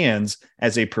beings' hands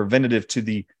as a preventative to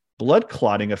the blood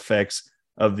clotting effects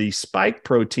of the spike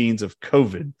proteins of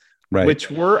COVID, which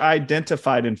were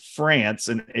identified in France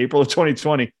in April of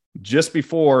 2020, just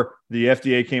before the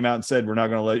FDA came out and said, we're not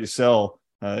going to let you sell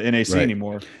NAC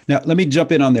anymore. Now, let me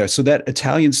jump in on there. So that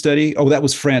Italian study, that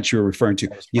was France you were referring to.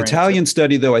 The Italian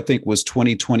study, though, I think was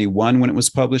 2021 when it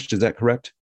was published. Is that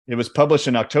correct? It was published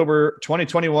in October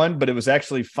 2021, but it was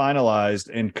actually finalized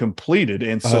and completed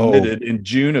and submitted in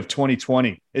June of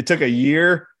 2020. It took a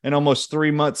year and almost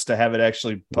 3 months to have it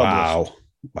actually published.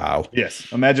 Wow.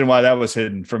 Yes. Imagine why that was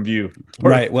hidden from view.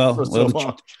 Right. Well,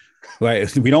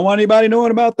 right. We don't want anybody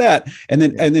knowing about that. And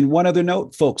then one other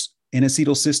note, folks.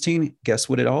 N-acetylcysteine, guess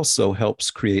what it also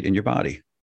helps create in your body?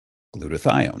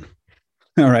 Glutathione.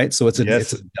 All right. So it's a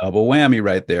double whammy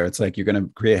right there. It's like you're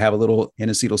going to have a little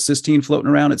N-acetylcysteine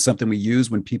floating around. It's something we use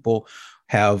when people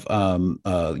have,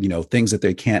 things that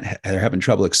they're having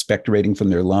trouble expectorating from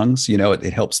their lungs.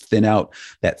 It helps thin out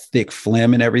that thick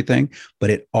phlegm and everything, but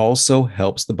it also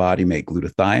helps the body make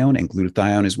glutathione. And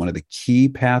glutathione is one of the key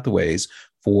pathways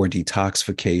for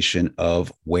detoxification of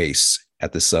wastes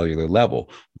at the cellular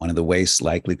level. One of the wastes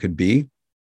likely could be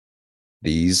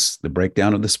the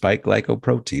breakdown of the spike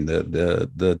glycoprotein,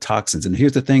 the toxins. And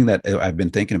here's the thing that I've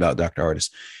been thinking about, Dr. Ardis.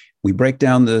 We break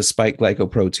down the spike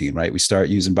glycoprotein, right? We start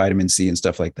using vitamin C and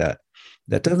stuff like that.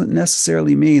 That doesn't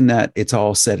necessarily mean that it's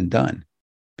all said and done,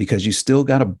 because you still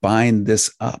got to bind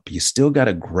this up. You still got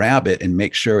to grab it and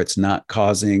make sure it's not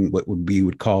causing what we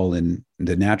would call in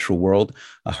the natural world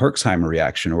a Herxheimer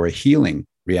reaction or a healing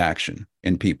reaction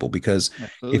in people. Because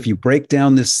if you break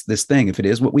down this thing, if it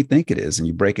is what we think it is, and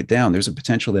you break it down, there's a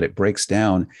potential that it breaks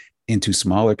down into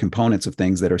smaller components of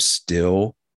things that are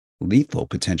still lethal,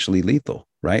 potentially lethal,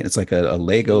 right? It's like a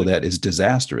Lego that is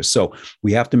disastrous. So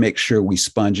we have to make sure we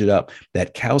sponge it up.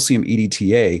 That calcium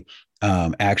EDTA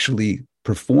actually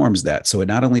performs that. So it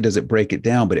not only does it break it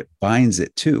down, but it binds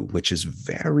it too, which is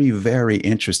very, very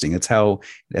interesting.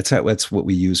 That's what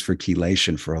we use for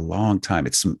chelation for a long time.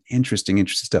 It's some interesting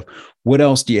stuff. What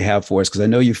else do you have for us? Because I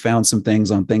know you found some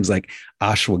things on things like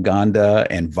ashwagandha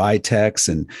and Vitex,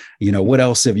 and what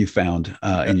else have you found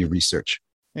in your research?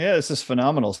 Yeah, this is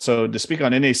phenomenal. So to speak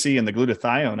on NAC and the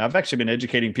glutathione, I've actually been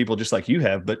educating people just like you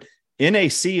have, but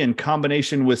NAC in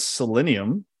combination with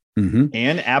selenium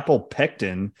and apple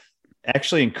pectin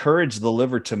actually encourage the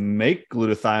liver to make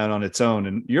glutathione on its own.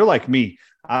 And you're like me.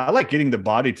 I like getting the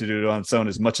body to do it on its own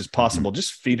as much as possible.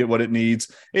 Just feed it what it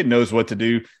needs. It knows what to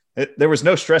do. There was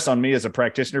no stress on me as a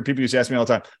practitioner. People used to ask me all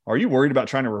the time, are you worried about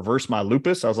trying to reverse my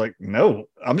lupus? I was like, no,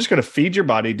 I'm just going to feed your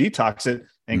body, detox it,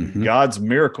 and God's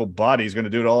miracle body is going to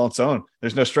do it all on its own.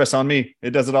 There's no stress on me. It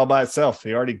does it all by itself.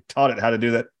 He already taught it how to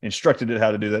do that, instructed it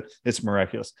how to do that. It's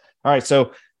miraculous. All right.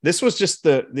 So this was just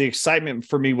the excitement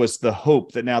for me, was the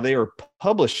hope that now they are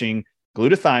publishing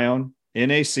glutathione,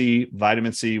 NAC,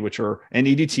 vitamin C, and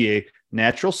EDTA,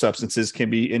 natural substances, can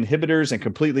be inhibitors and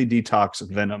completely detox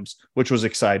venoms, which was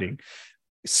exciting.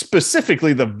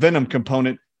 Specifically, the venom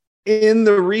component in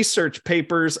the research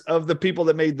papers of the people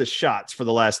that made the shots for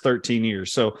the last 13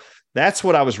 years. So that's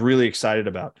what I was really excited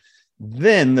about.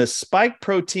 Then the spike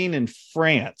protein in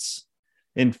France,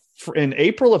 in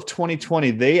April of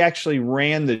 2020, they actually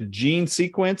ran the gene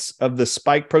sequence of the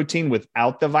spike protein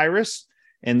without the virus,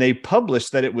 and they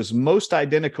published that it was most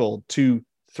identical to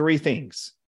three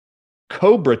things: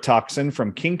 cobra toxin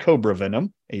from king cobra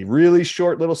venom, a really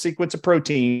short little sequence of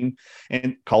protein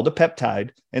and called a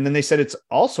peptide. And then they said it's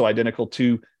also identical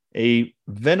to a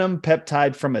venom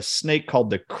peptide from a snake called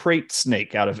the crate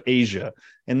snake out of Asia.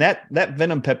 And that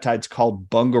venom peptide's called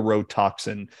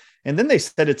bungarotoxin. And then they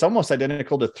said it's almost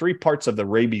identical to 3 parts of the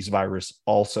rabies virus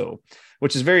also,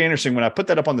 which is very interesting. When I put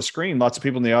that up on the screen, lots of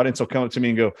people in the audience will come up to me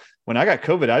and go, when I got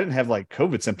COVID, I didn't have like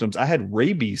COVID symptoms. I had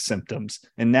rabies symptoms.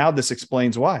 And now this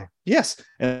explains why. Yes.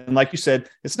 And like you said,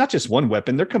 it's not just one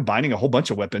weapon. They're combining a whole bunch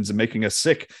of weapons and making us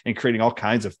sick and creating all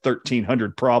kinds of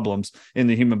 1,300 problems in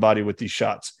the human body with these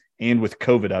shots and with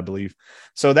COVID, I believe.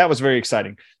 So that was very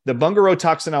exciting. The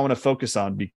bungarotoxin I want to focus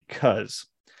on because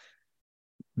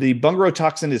the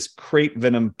bungarotoxin is crate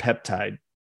venom peptide,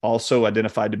 also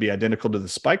identified to be identical to the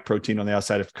spike protein on the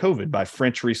outside of COVID by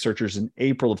French researchers in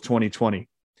April of 2020.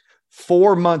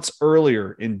 4 months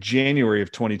earlier, in January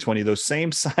of 2020, those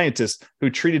same scientists who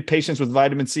treated patients with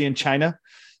vitamin C in China,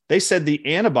 They said the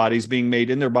antibodies being made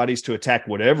in their bodies to attack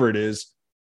whatever it is,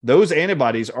 those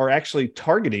antibodies are actually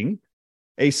targeting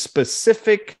a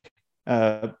specific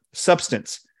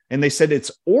substance. And they said its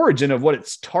origin of what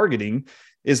it's targeting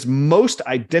is most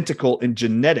identical in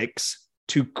genetics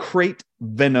to crate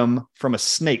venom from a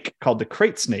snake called the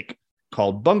crate snake,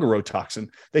 called bungarotoxin.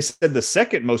 They said the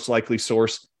second most likely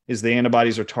source is the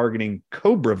antibodies are targeting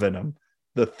cobra venom.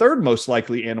 The third most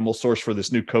likely animal source for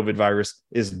this new COVID virus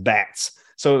is bats.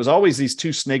 So it was always these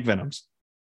two snake venoms.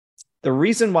 The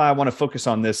reason why I want to focus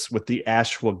on this with the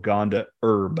ashwagandha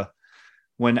herb,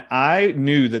 when I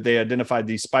knew that they identified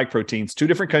these spike proteins, 2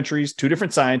 different countries, 2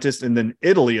 different scientists, and then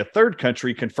Italy, a third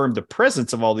country, confirmed the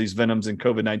presence of all these venoms in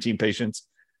COVID-19 patients.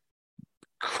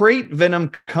 Crate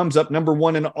venom comes up number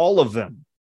 1 in all of them.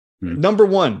 Number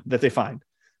 1 that they find.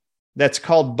 That's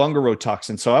called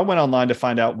bungarotoxin. So I went online to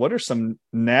find out what are some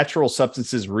natural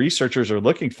substances researchers are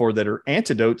looking for that are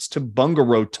antidotes to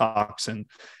bungarotoxin.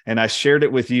 And I shared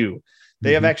it with you.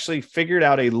 They have actually figured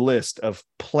out a list of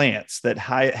plants that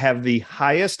have the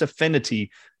highest affinity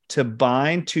to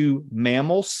bind to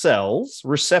mammal cells,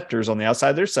 receptors on the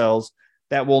outside of their cells,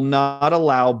 that will not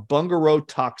allow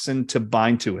bungarotoxin to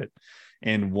bind to it.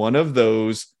 And one of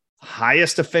those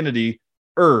highest affinity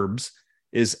herbs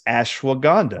is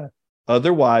ashwagandha,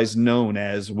 otherwise known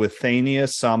as Withania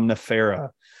somnifera.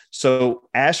 So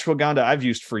ashwagandha I've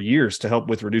used for years to help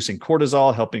with reducing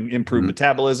cortisol, helping improve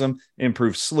metabolism,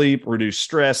 improve sleep, reduce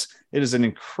stress. It is an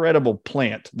incredible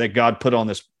plant that God put on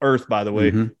this earth, by the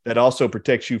way, that also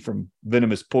protects you from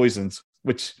venomous poisons,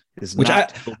 which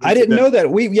I didn't know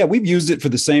that. We've used it for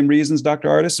the same reasons, Dr.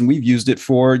 Ardis, and we've used it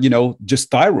for,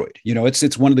 just thyroid.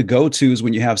 It's one of the go-tos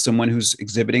when you have someone who's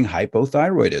exhibiting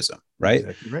hypothyroidism, right?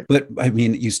 Exactly right. But I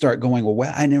mean, you start going,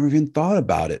 well, I never even thought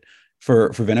about it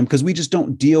for venom, because we just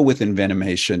don't deal with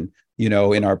envenomation,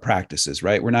 in our practices,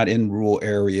 right? We're not in rural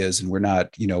areas, and we're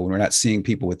not seeing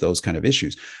people with those kind of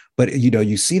issues. But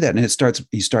you see that, and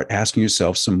you start asking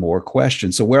yourself some more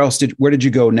questions. So where did you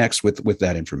go next with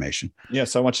that information? Yeah,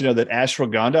 so I want you to know that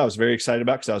ashwagandha I was very excited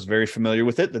about, because I was very familiar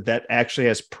with it, that actually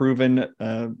has proven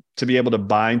to be able to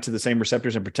bind to the same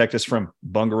receptors and protect us from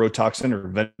bungarotoxin or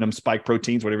venom spike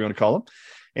proteins, whatever you want to call them.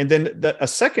 And then a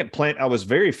second plant I was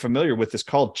very familiar with is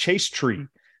called chase tree.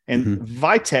 And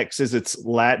Vitex is its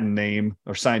Latin name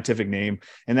or scientific name.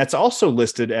 And that's also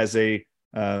listed as a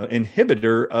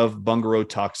inhibitor of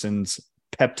bungarotoxins,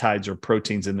 peptides or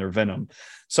proteins in their venom.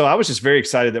 So I was just very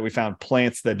excited that we found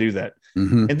plants that do that.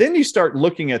 And then you start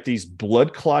looking at these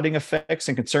blood clotting effects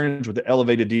and concerns with the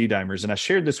elevated D dimers. And I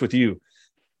shared this with you.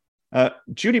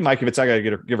 Judy Mikovits, I got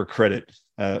to give her credit.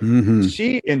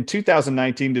 She, in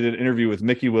 2019, did an interview with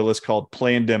Mickey Willis called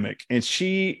Plandemic. And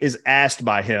she is asked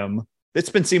by him, it's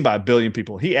been seen by 1 billion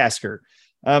people. He asked her,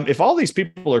 if all these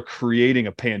people are creating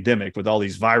a pandemic with all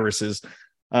these viruses,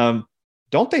 don't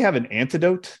they have an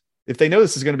antidote? If they know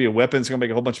this is going to be a weapon, it's going to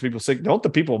make a whole bunch of people sick. Don't the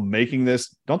people making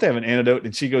this, don't they have an antidote?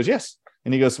 And she goes, yes.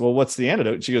 And he goes, well, what's the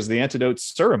antidote? And she goes, the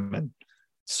antidote's Suramin.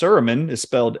 Suramin is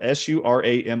spelled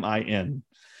Suramin.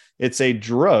 It's a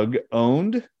drug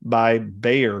owned by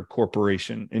Bayer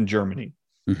Corporation in Germany.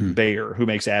 Bayer, who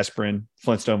makes aspirin,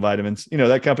 Flintstone vitamins,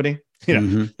 that company,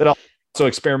 that also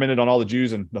experimented on all the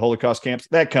Jews and the Holocaust camps,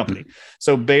 that company.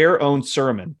 So Bayer owns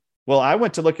Suramin. Well, I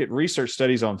went to look at research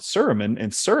studies on Suramin,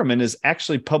 and Suramin is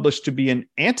actually published to be an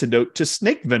antidote to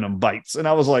snake venom bites. And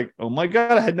I was like, oh my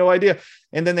God, I had no idea.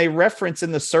 And then they reference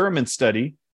in the Suramin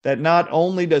study that not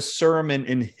only does Suramin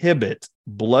inhibit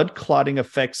blood clotting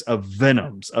effects of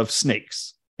venoms of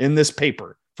snakes in this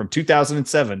paper from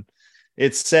 2007,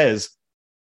 it says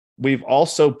we've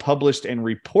also published and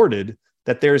reported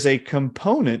that there's a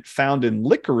component found in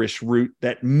licorice root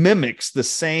that mimics the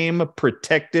same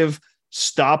protective,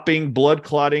 stopping blood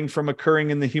clotting from occurring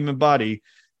in the human body.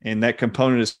 And that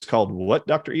component is called what,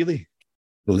 Dr. Ely?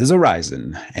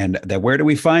 Lizarizin. And where do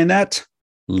we find that?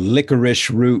 Licorice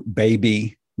root,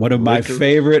 baby. One of my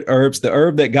favorite herbs, the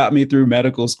herb that got me through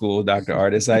medical school, Dr.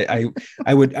 Ardis.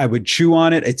 I would chew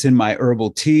on it. It's in my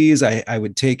herbal teas. I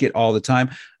would take it all the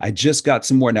time. I just got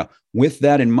some more. Now, with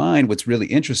that in mind, what's really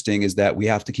interesting is that we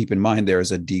have to keep in mind there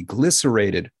is a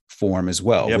deglycerated form as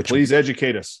well. Yeah, please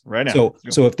educate us right now.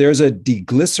 So if there's a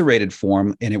deglycerated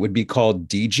form, and it would be called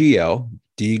DGL,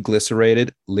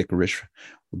 deglycerated licorice,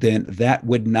 then that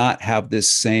would not have this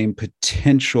same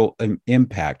potential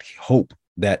impact, hope,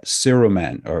 that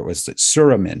Suramin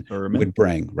would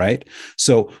bring, right?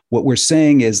 So what we're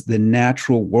saying is the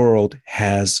natural world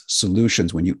has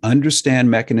solutions. When you understand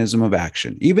mechanism of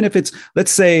action, even if it's,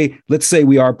 let's say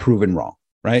we are proven wrong,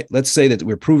 right? Let's say that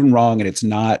we're proven wrong and it's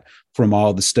not from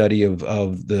all the study of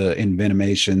the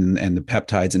envenomation and the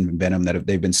peptides in venom that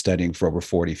they've been studying for over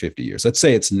 40, 50 years. Let's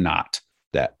say it's not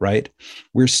that, right?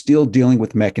 We're still dealing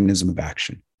with mechanism of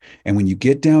action. And when you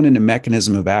get down into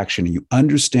mechanism of action and you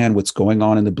understand what's going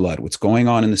on in the blood, what's going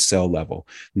on in the cell level,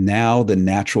 now the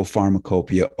natural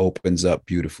pharmacopoeia opens up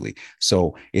beautifully.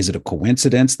 So is it a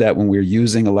coincidence that when we're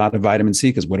using a lot of vitamin C,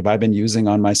 because what have I been using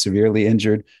on my severely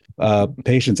injured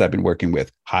patients I've been working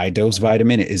with? High dose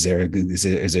vitamin. Is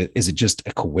it just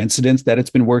a coincidence that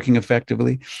it's been working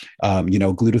effectively?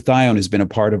 Glutathione has been a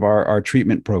part of our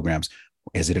treatment programs.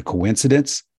 Is it a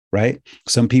coincidence? Right?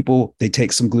 Some people, they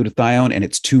take some glutathione and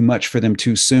it's too much for them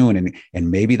too soon. And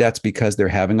maybe that's because they're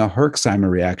having a Herxheimer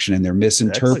reaction and they're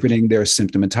misinterpreting their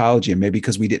symptomatology. And maybe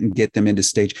because we didn't get them into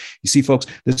stage. You see, folks,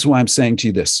 this is why I'm saying to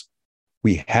you this.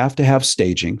 We have to have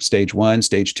staging, stage 1,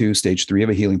 stage 2, stage 3 of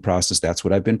a healing process. That's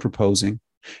what I've been proposing.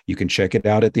 You can check it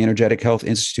out at the Energetic Health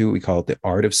Institute. We call it the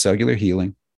Art of Cellular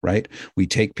Healing. Right? We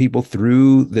take people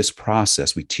through this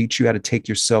process. We teach you how to take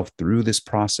yourself through this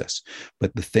process.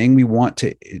 But the thing we want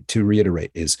to reiterate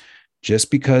is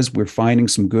just because we're finding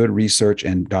some good research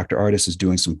and Dr. Ardis is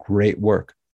doing some great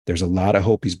work, there's a lot of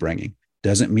hope he's bringing.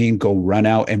 Doesn't mean go run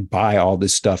out and buy all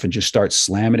this stuff and just start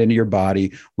slamming it into your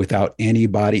body without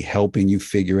anybody helping you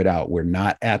figure it out. We're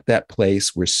not at that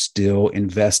place. We're still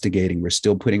investigating. We're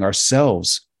still putting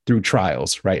ourselves through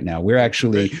trials right now. We're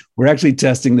actually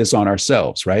testing this on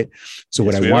ourselves, right? So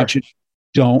yes, what I want you to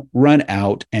don't run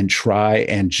out and try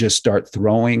and just start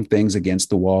throwing things against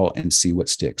the wall and see what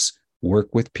sticks.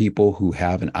 Work with people who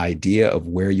have an idea of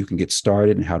where you can get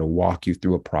started and how to walk you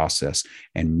through a process,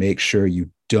 and make sure you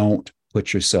don't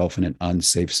put yourself in an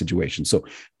unsafe situation. So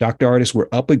Dr. Ardis, we're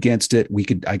up against it.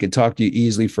 I could talk to you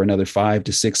easily for another 5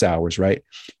 to 6 hours, right?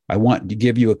 I want to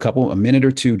give you a minute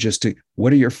or two just to,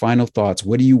 what are your final thoughts?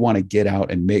 What do you want to get out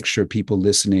and make sure people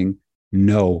listening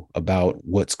know about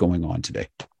what's going on today?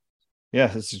 Yeah,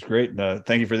 this is great.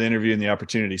 Thank you for the interview and the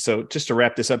opportunity. So just to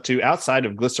wrap this up too, outside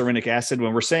of glycerinic acid,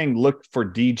 when we're saying look for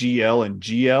DGL and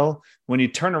GL, when you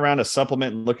turn around a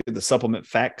supplement and look at the supplement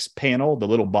facts panel, the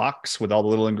little box with all the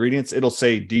little ingredients, it'll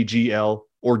say DGL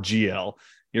or GL.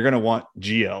 You're going to want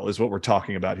GL is what we're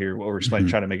talking about here. What we're explaining,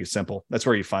 trying to make it simple. That's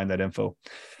where you find that info.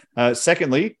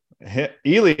 Secondly,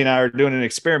 Ely and I are doing an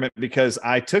experiment because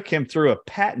I took him through a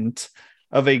patent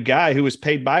of a guy who was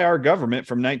paid by our government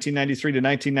from 1993 to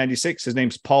 1996. His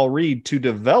name's Paul Reed, to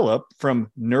develop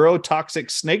from neurotoxic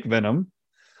snake venom,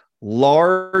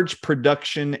 large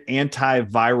production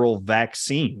antiviral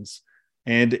vaccines.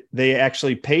 And they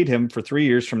actually paid him for 3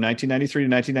 years from 1993 to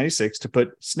 1996 to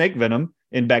put snake venom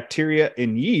in bacteria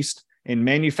and yeast and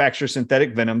manufacture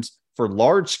synthetic venoms for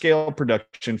large scale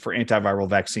production for antiviral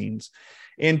vaccines.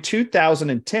 In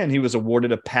 2010, he was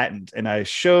awarded a patent, and I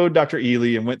showed Dr.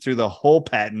 Ely and went through the whole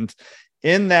patent.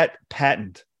 In that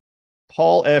patent,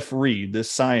 Paul F. Reed, this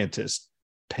scientist,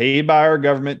 paid by our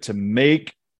government to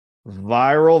make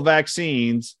viral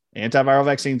vaccines, antiviral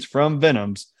vaccines from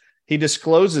venoms, he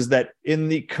discloses that in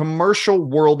the commercial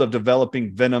world of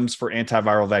developing venoms for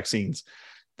antiviral vaccines,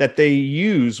 that they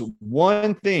use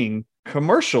one thing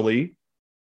commercially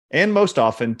and most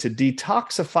often to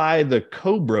detoxify the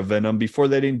cobra venom before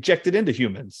they inject it into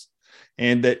humans.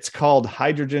 And that's called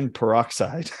hydrogen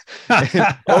peroxide.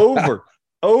 And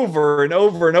over and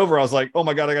over, I was like, oh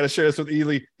my God, I got to share this with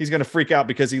Ely. He's going to freak out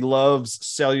because he loves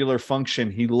cellular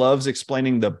function. He loves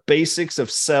explaining the basics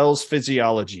of cells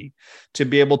physiology to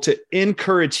be able to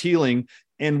encourage healing.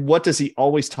 And what does he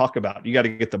always talk about? You got to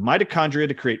get the mitochondria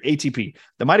to create ATP.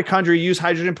 The mitochondria use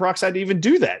hydrogen peroxide to even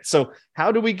do that. So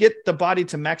how do we get the body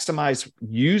to maximize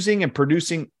using and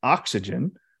producing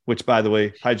oxygen, which, by the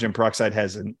way, hydrogen peroxide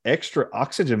has an extra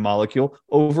oxygen molecule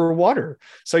over water.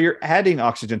 So you're adding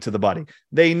oxygen to the body.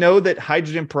 They know that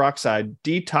hydrogen peroxide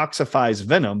detoxifies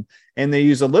venom, and they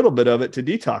use a little bit of it to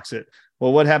detox it.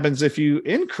 Well, what happens if you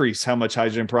increase how much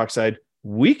hydrogen peroxide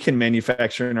we can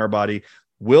manufacture in our body?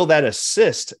 Will that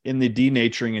assist in the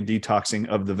denaturing and detoxing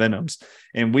of the venoms?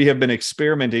 And we have been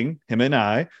experimenting, him and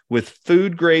I, with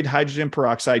food grade hydrogen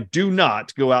peroxide. Do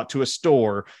not go out to a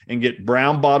store and get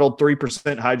brown bottled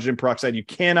 3% hydrogen peroxide. You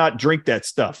cannot drink that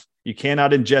stuff. You cannot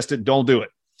ingest it. Don't do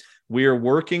it. We are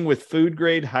working with food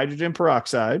grade hydrogen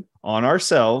peroxide on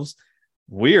ourselves.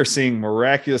 We are seeing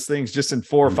miraculous things just in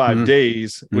 4 or 5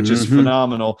 days, which is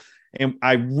phenomenal. And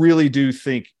I really do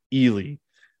think, Ely,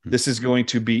 this is going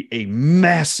to be a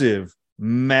massive,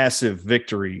 massive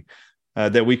victory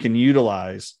that we can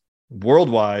utilize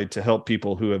worldwide to help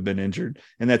people who have been injured.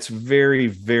 And that's very,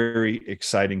 very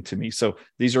exciting to me. So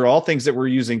these are all things that we're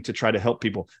using to try to help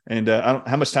people. And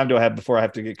how much time do I have before I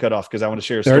have to get cut off? Because I want to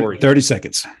share a story. 30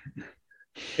 seconds.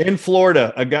 In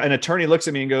Florida, an attorney looks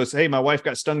at me and goes, "Hey, my wife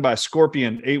got stung by a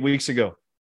scorpion 8 weeks ago.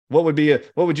 What would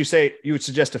you say you would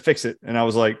suggest to fix it?" And I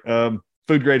was like,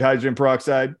 food grade hydrogen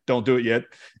peroxide. Don't do it yet.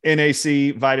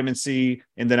 NaC, vitamin C.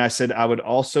 And then I said, I would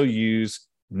also use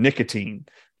nicotine.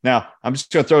 Now I'm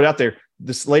just going to throw it out there.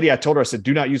 This lady, I told her, I said,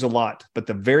 do not use a lot. But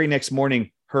the very next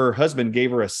morning, her husband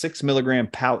gave her a 6 milligram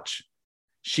pouch.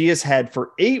 She has had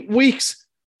for 8 weeks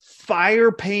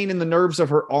fire pain in the nerves of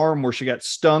her arm where she got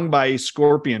stung by a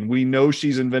scorpion. We know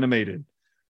she's envenomated.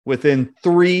 Within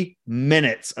 3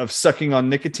 minutes of sucking on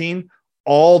nicotine,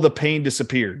 all the pain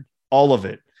disappeared, all of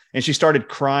it. And she started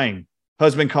crying.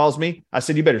 Husband calls me. I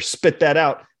said, you better spit that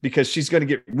out because she's going to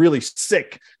get really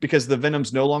sick because the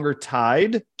venom's no longer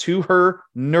tied to her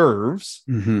nerves.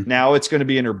 Mm-hmm. Now it's going to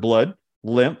be in her blood,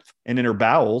 lymph, and in her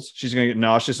bowels. She's going to get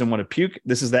nauseous and want to puke.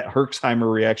 This is that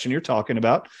Herxheimer reaction you're talking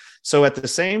about. So at the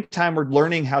same time, we're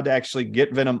learning how to actually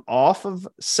get venom off of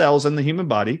cells in the human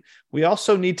body. We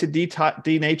also need to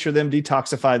denature them,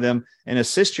 detoxify them, and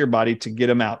assist your body to get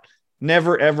them out.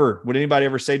 Never, ever would anybody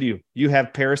ever say to you, you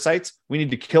have parasites, we need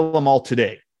to kill them all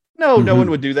today. No, no one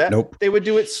would do that. Nope. They would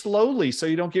do it slowly so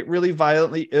you don't get really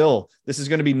violently ill. This is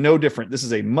going to be no different. This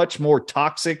is a much more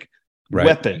toxic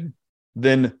weapon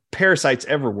than parasites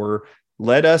ever were.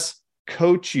 Let us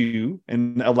coach you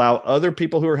and allow other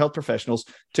people who are health professionals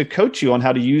to coach you on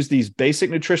how to use these basic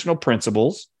nutritional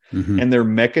principles and their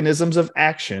mechanisms of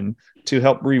action to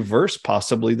help reverse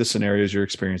possibly the scenarios you're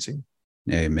experiencing.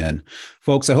 Amen.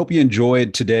 Folks, I hope you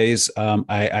enjoyed today's. I'm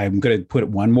going to put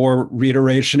one more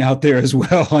reiteration out there as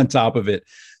well on top of it.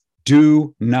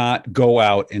 Do not go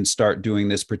out and start doing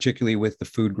this, particularly with the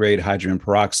food grade hydrogen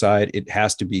peroxide. It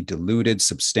has to be diluted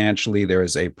substantially. There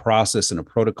is a process and a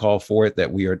protocol for it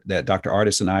that Dr.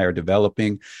 Ardis and I are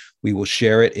developing. We will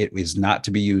share it. It is not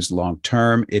to be used long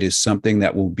term. It is something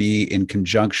that will be in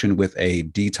conjunction with a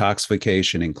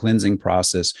detoxification and cleansing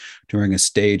process during a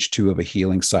stage 2 of a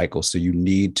healing cycle. So you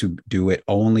need to do it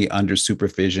only under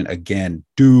supervision. Again,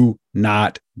 do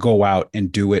not go out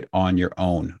and do it on your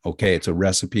own. Okay. It's a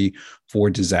recipe for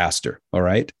disaster. All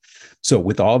right. So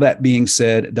with all that being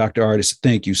said, Dr. Ardis,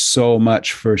 thank you so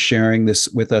much for sharing this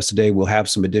with us today. We'll have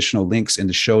some additional links in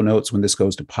the show notes when this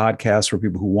goes to podcast for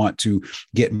people who want to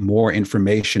get more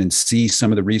information and see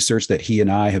some of the research that he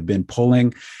and I have been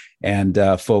pulling. And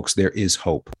folks, there is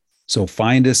hope. So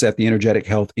find us at the Energetic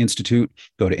Health Institute.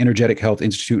 Go to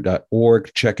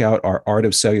energetichealthinstitute.org. Check out our Art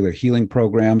of Cellular Healing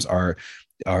programs, our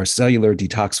cellular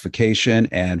detoxification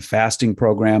and fasting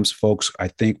programs. Folks, I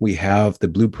think we have the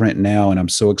blueprint now, and I'm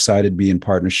so excited to be in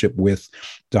partnership with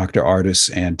Dr. Ardis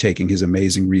and taking his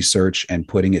amazing research and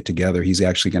putting it together. He's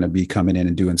actually going to be coming in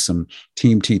and doing some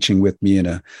team teaching with me in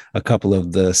a couple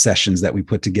of the sessions that we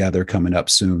put together coming up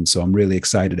soon. So I'm really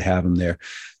excited to have him there.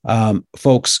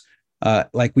 Folks,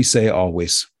 like we say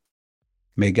always,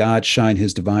 may God shine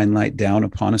his divine light down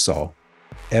upon us all,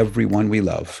 everyone we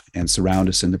love, and surround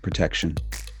us in the protection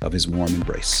of his warm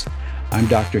embrace. I'm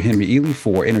Dr. Henry Ealy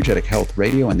for Energetic Health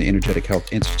Radio and the Energetic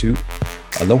Health Institute.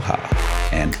 Aloha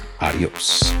and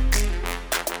adios.